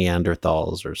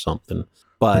Neanderthals or something.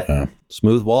 But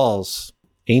smooth walls,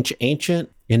 ancient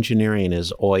engineering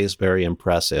is always very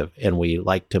impressive, and we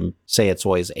like to say it's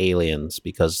always aliens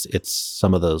because it's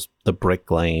some of those, the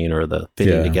bricklaying or the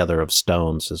fitting together of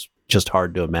stones is just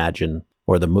hard to imagine,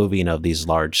 or the moving of these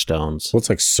large stones. Well, it's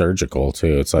like surgical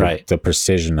too. It's like the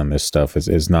precision on this stuff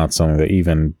is not something that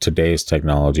even today's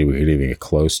technology we could even get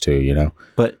close to, you know?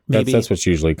 But maybe that's what's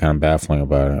usually kind of baffling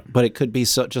about it. But it could be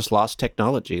just lost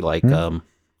technology, like I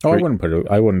wouldn't put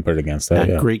it against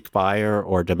that. Greek fire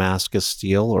or Damascus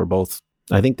steel, or both.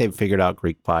 I think they've figured out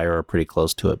Greek fire or pretty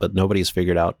close to it, but nobody's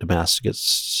figured out Damascus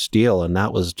steel, and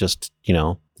that was just,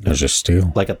 it was just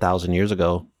steel, like 1,000 years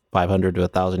ago, 500 to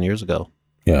 1,000 years ago.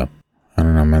 Yeah. I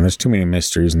don't know, man. There's too many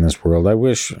mysteries in this world. I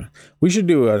wish we should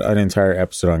do an entire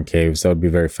episode on caves. That would be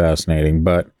very fascinating.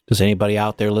 But does anybody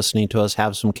out there listening to us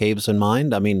have some caves in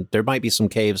mind? I mean, there might be some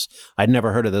caves. I'd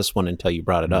never heard of this one until you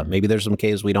brought it up. Maybe there's some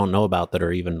caves we don't know about that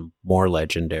are even more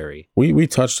legendary. We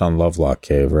touched on Lovelock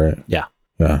Cave, right? Yeah.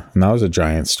 Yeah. And that was a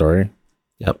giant story.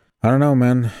 Yep. I don't know,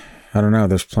 man. I don't know.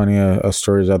 There's plenty of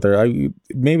stories out there.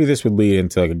 Maybe this would lead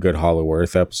into like a good Hollow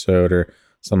Earth episode or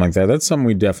something like that. That's something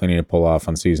we definitely need to pull off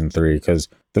on season 3, because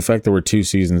the fact that we're 2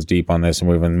 seasons deep on this and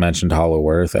we haven't mentioned Hollow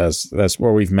Earth, that's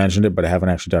where we've mentioned it, but haven't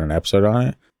actually done an episode on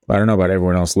it. I don't know about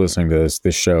everyone else listening to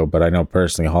this show, but I know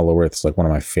personally Hollow Earth is like one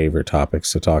of my favorite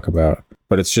topics to talk about.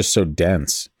 But it's just so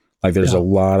dense. Like there's a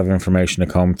lot of information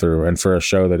to comb through, and for a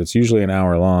show that it's usually an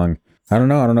hour long, I don't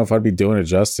know if I'd be doing it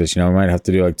justice. We might have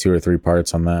to do like 2 or 3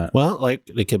 parts on that. Well, like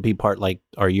it could be part like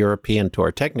our European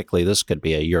tour. Technically, this could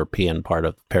be a European part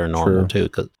of paranormal too,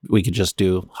 because we could just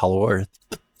do Hollow Earth,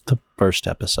 the first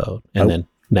episode, and then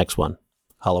next one,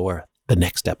 Hollow Earth, the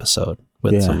next episode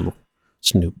with some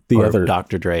Snoop or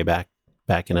Dr. Dre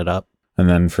backing it up. And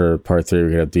then for part 3, we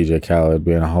could have DJ Khaled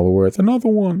being a Hollow Earth, another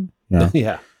one.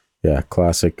 Yeah. Yeah,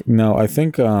 classic. No, I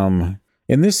think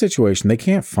in this situation, they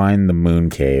can't find the moon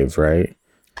cave, right?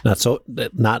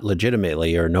 Not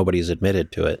legitimately, or nobody's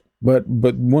admitted to it. But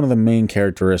one of the main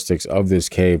characteristics of this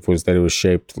cave was that it was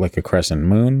shaped like a crescent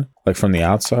moon, like from the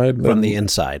outside. From the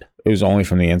inside. It was only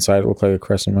from the inside it looked like a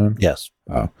crescent moon? Yes.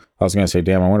 Oh, I was going to say,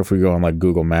 damn, I wonder if we go on like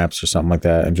Google Maps or something like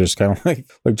that and just kind of like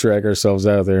drag ourselves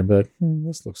out there and be like,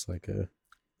 this looks like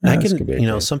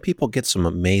a... some people get some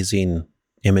amazing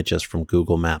images from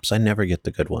Google Maps. I never get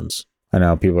the good ones. I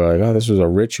know people are like, oh, this was a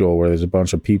ritual where there's a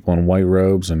bunch of people in white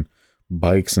robes and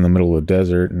bikes in the middle of the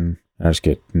desert, and I just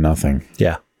get nothing.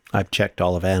 Yeah. I've checked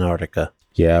all of Antarctica.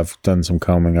 Yeah, I've done some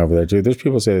combing over there too. There's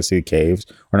people say they see caves,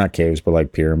 or not caves, but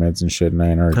like pyramids and shit in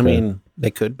Antarctica. I mean,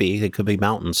 they could be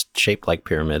mountains shaped like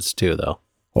pyramids too, though.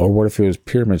 Or what if it was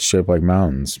pyramids shaped like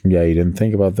mountains? Yeah, you didn't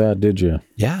think about that, did you?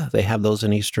 Yeah, they have those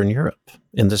in Eastern Europe,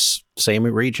 in this same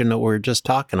region that we're just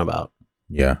talking about.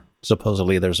 Yeah.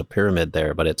 Supposedly there's a pyramid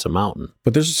there, but it's a mountain.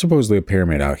 But there's supposedly a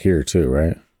pyramid out here too,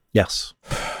 right? Yes.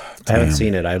 I haven't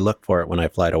seen it. I look for it when I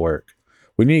fly to work.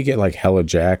 We need to get like hella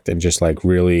jacked and just like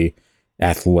really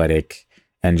athletic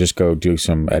and just go do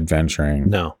some adventuring.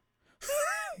 No.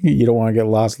 You don't want to get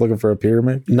lost looking for a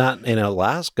pyramid? Not in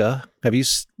Alaska. Have you,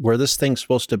 where this thing's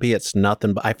supposed to be, it's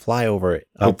nothing but, I fly over it.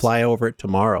 I'll fly over it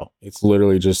tomorrow. It's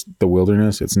literally just the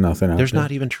wilderness. It's nothing out There's there.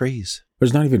 not even trees.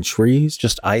 There's not even trees?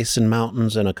 Just ice and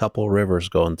mountains and a couple rivers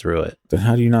going through it. Then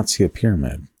how do you not see a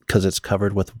pyramid? Because it's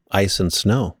covered with ice and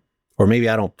snow. Or maybe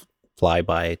I don't fly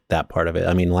by that part of it.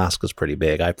 I mean, Alaska's pretty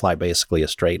big. I fly basically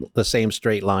the same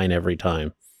straight line every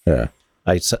time. Yeah.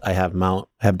 I have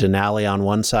Denali on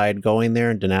one side going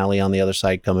there and Denali on the other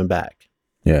side coming back.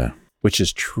 Yeah. Which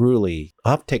is truly,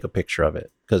 I'll have to take a picture of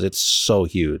it because it's so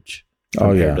huge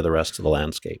compared to the rest of the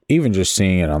landscape. Even just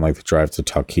seeing it on like the drive to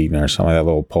Talkeetna or something, that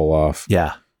little pull off.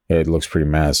 Yeah. It looks pretty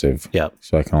massive. Yep.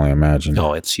 So I can only imagine.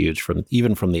 Oh, it's huge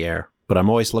even from the air. But I'm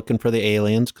always looking for the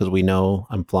aliens because we know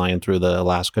I'm flying through the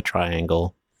Alaska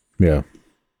Triangle. Yeah.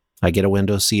 I get a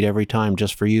window seat every time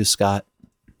just for you, Scott.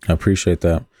 I appreciate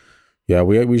that. Yeah,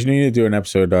 we need to do an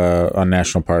episode on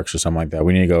national parks or something like that.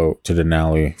 We need to go to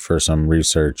Denali for some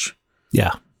research.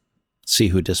 Yeah. See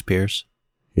who disappears.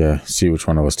 Yeah, see which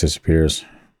one of us disappears.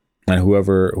 And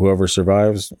whoever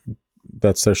survives,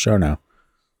 that's their show now.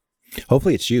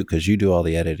 Hopefully it's you because you do all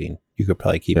the editing. You could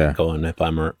probably keep it going if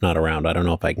I'm not around. I don't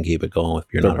know if I can keep it going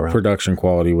if you're not around. Production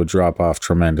quality would drop off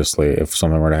tremendously if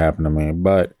something were to happen to me.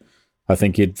 But I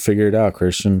think you'd figure it out,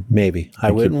 Christian. Maybe.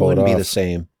 I wouldn't be the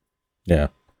same. Yeah.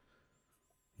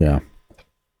 Yeah.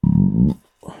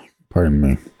 Pardon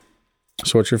me.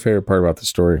 So what's your favorite part about the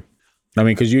story? I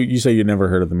mean, because you say you'd never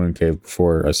heard of the Moon Cave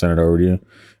before I sent it over to you.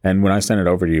 And when I sent it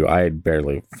over to you, I had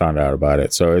barely found out about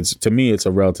it. So to me, it's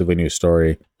a relatively new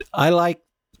story. I like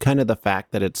kind of the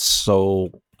fact that it's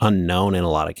so unknown in a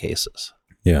lot of cases.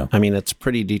 Yeah. I mean, it's a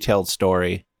pretty detailed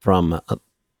story from,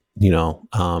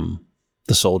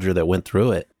 the soldier that went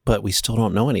through it, but we still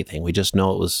don't know anything. We just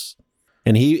know it was,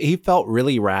 and he felt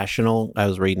really rational. I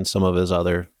was reading some of his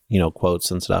other,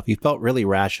 quotes and stuff. He felt really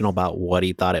rational about what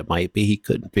he thought it might be. He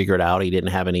couldn't figure it out. He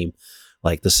didn't have any,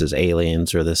 like, this is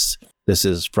aliens or this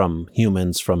is from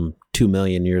humans from 2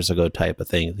 million years ago type of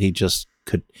thing.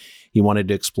 He wanted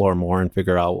to explore more and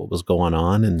figure out what was going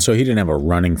on. And so he didn't have a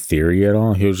running theory at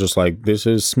all. He was just like, this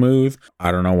is smooth.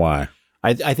 I don't know why.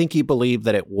 I think he believed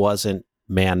that it wasn't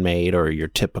man-made or your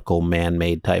typical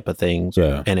man-made type of things.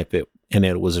 Yeah. And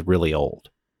it was really old.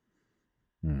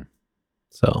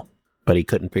 So, but he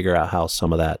couldn't figure out how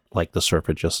some of that, like the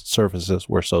surfaces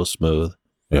were so smooth.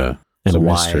 Yeah. And it's a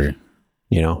why, mystery.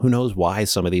 Who knows why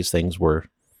some of these things were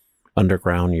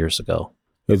underground years ago.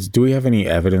 Do we have any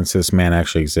evidence this man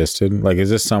actually existed? Like, is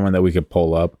this someone that we could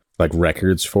pull up, like,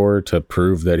 records for to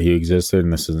prove that he existed?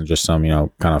 And this isn't just some,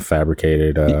 kind of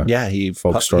fabricated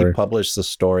folk story? He published the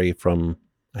story from,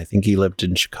 I think he lived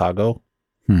in Chicago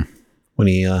when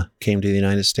he came to the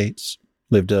United States.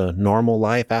 Lived a normal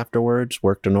life afterwards,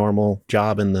 worked a normal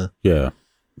job in the,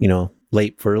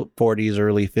 late 40s,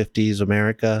 early 50s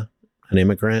America, an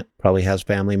immigrant, probably has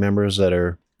family members that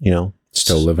are,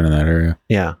 still living in that area.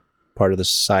 Yeah. Part of the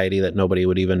society that nobody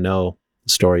would even know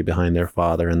the story behind their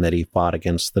father and that he fought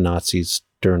against the Nazis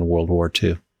during World War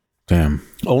II. Damn.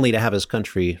 Only to have his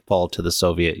country fall to the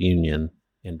Soviet Union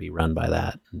and be run by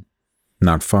that.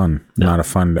 Not fun. No. Not a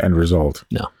fun end result.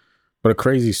 No. But a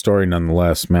crazy story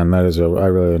nonetheless, man. I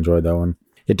really enjoyed that one.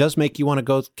 It does make you want to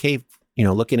go cave,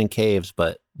 looking in caves,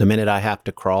 but the minute I have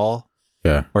to crawl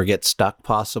or get stuck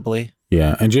possibly.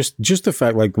 Yeah, and just the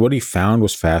fact, like, what he found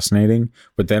was fascinating,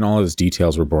 but then all his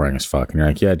details were boring as fuck. And you're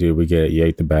like, yeah, dude, we get it. You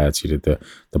ate the bats, you did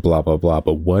the blah, blah, blah.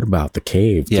 But what about the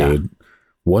cave, dude?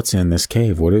 What's in this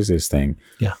cave? What is this thing?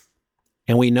 Yeah.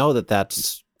 And we know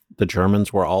that's the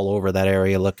Germans were all over that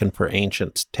area looking for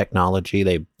ancient technology.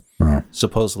 They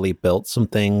supposedly built some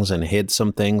things and hid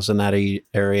some things in that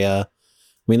area.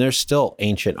 I mean, there's still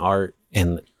ancient art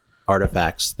and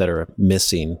artifacts that are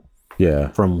missing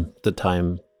from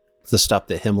the stuff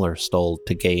that Himmler stole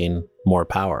to gain more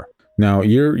power. Now,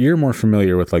 you're more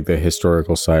familiar with, like, the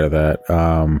historical side of that.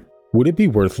 Would it be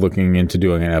worth looking into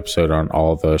doing an episode on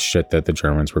all the shit that the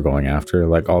Germans were going after,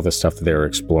 like all the stuff that they were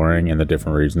exploring in the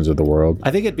different regions of the world?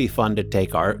 I think it'd be fun to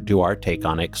do our take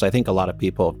on it because I think a lot of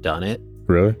people have done it.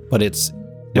 Really? But it's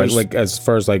like as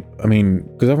far as, like, I mean,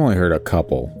 because I've only heard a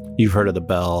couple. You've heard of the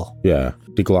Bell. Yeah.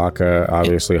 Die Glocke,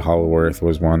 obviously Hollow Earth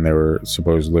was one they were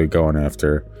supposedly going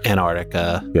after.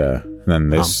 Antarctica. Yeah. And then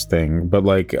this thing. But,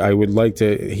 like, I would like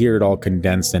to hear it all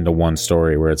condensed into one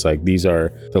story where it's like, these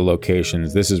are the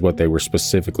locations. This is what they were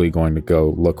specifically going to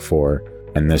go look for.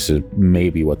 And this is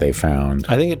maybe what they found.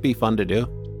 I think it'd be fun to do.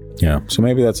 Yeah. So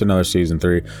maybe that's another season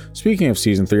 3. Speaking of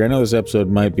season 3, I know this episode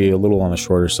might be a little on the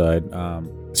shorter side.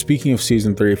 Speaking of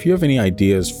season 3, if you have any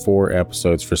ideas for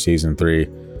episodes for season 3,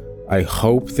 I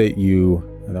hope that you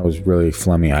That was really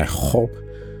phlegmy. I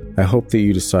hope that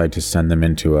you decide to send them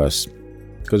in to us,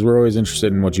 because we're always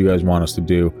interested in what you guys want us to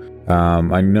do.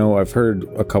 I know I've heard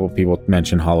a couple people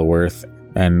mention Hollow Earth,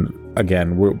 and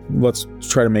again, let's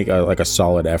try to make a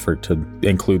solid effort to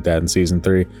include that in season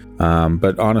 3.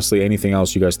 But honestly, anything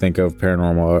else you guys think of,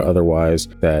 paranormal or otherwise,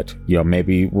 that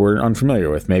maybe we're unfamiliar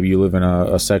with. Maybe you live in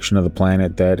a section of the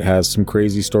planet that has some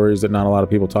crazy stories that not a lot of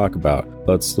people talk about.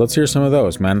 Let's hear some of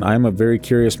those, man. I'm a very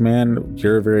curious man.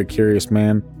 You're a very curious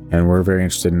man. And we're very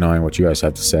interested in knowing what you guys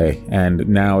have to say. And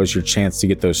now is your chance to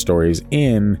get those stories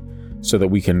in so that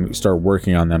we can start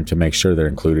working on them to make sure they're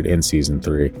included in season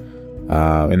 3.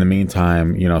 In the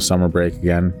meantime, summer break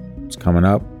again, it's coming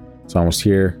up. It's almost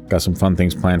here. Got some fun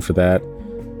things planned for that.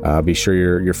 Be sure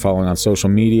you're following on social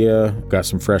media. Got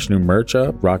some fresh new merch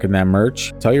up. Rocking that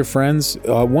merch. Tell your friends.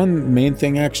 One main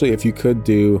thing, actually, if you could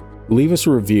leave us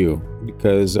a review,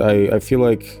 because I feel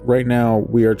like right now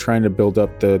we are trying to build up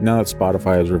now that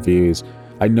Spotify has reviews.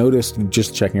 I noticed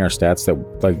just checking our stats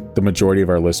that the majority of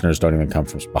our listeners don't even come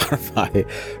from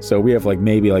Spotify. So we have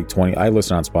maybe 20. I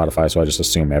listen on Spotify, so I just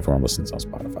assume everyone listens on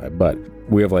Spotify. But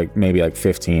we have maybe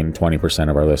 15, 20%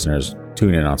 of our listeners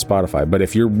tune in on Spotify. But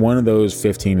if you're one of those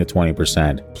 15 to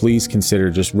 20%, please consider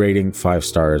just rating 5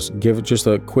 stars. Give it just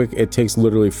a quick, it takes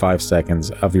literally 5 seconds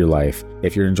of your life.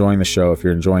 If you're enjoying the show, if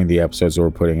you're enjoying the episodes that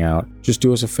we're putting out, just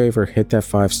do us a favor, hit that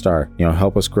 5 star.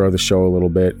 Help us grow the show a little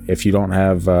bit. If you don't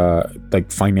have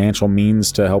financial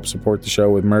means to help support the show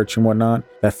with merch and whatnot,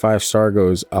 that 5 star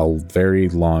goes a very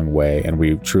long way, and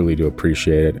we truly do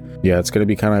appreciate it. Yeah, it's going to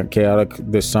be kind of chaotic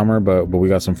this summer, but we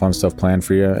got some fun stuff planned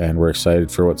for you, and we're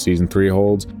excited for what season 3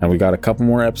 holds. And we got a couple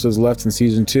more episodes left in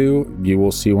season 2. You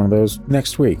will see one of those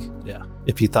next week. Yeah.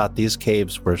 If you thought these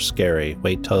caves were scary,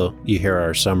 wait till you hear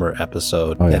our summer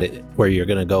episode where you're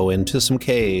going to go into some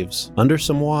caves under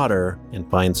some water and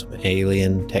find some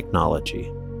alien technology.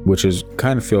 Which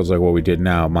kind of feels like what we did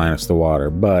now, minus the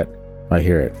water, but I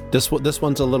hear it. This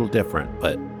one's a little different,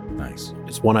 but nice.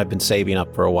 It's one I've been saving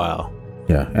up for a while.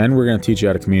 Yeah, and we're going to teach you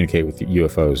how to communicate with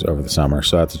UFOs over the summer,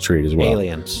 so that's a treat as well.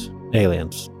 Aliens.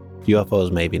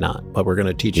 UFOs maybe not, but we're going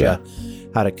to teach you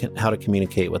how to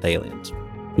communicate with aliens.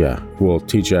 Yeah, we'll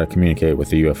teach you how to communicate with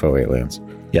the UFO aliens.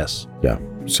 Yes. Yeah.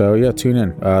 So yeah, tune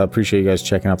in. Appreciate you guys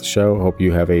checking out the show. Hope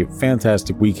you have a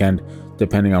fantastic weekend,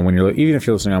 depending on when even if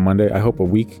you're listening on Monday. I hope a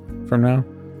week from now,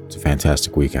 it's a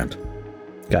fantastic weekend.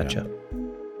 Gotcha.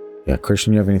 Yeah,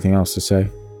 Christian, you have anything else to say?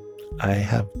 I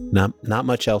have not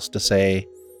much else to say.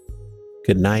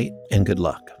 Good night and good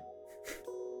luck.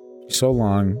 So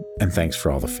long, and thanks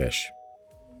for all the fish.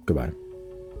 Goodbye.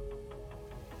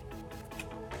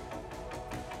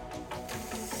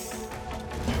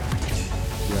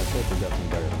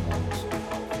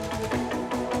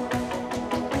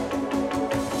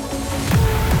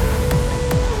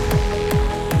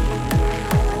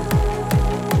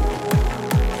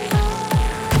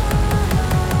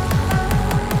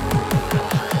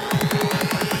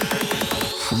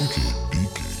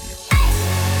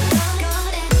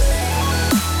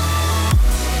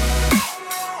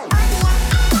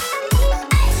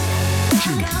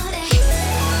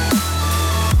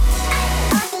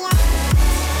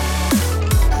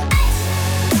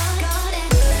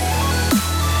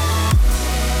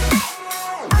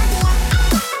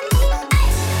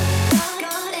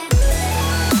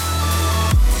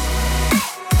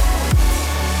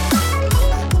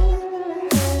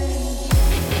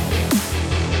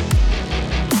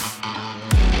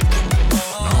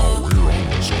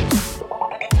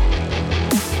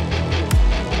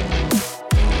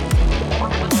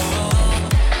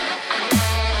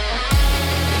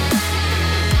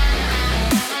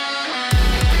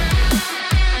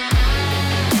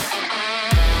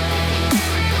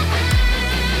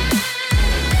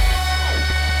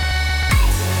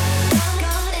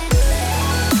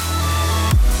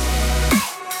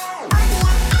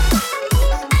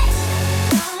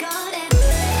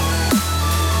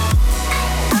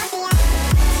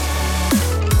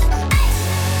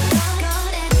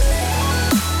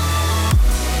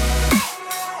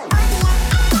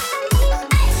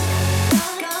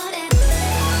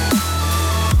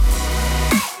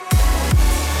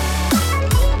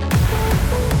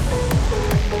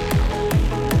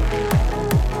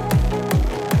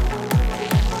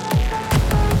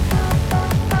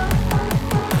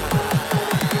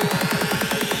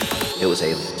 was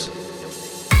aliens.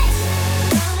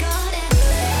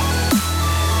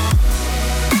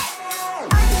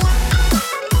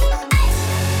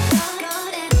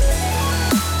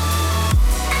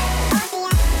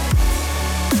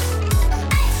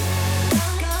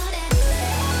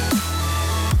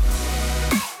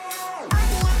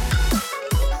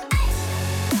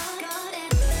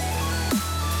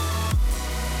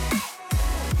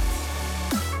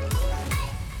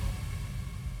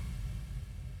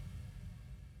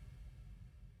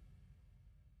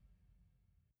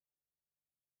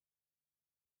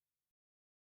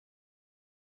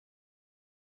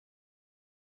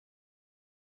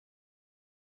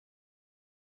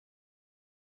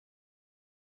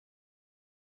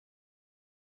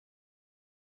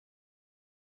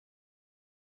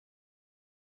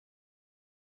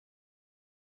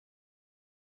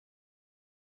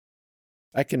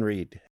 I can read.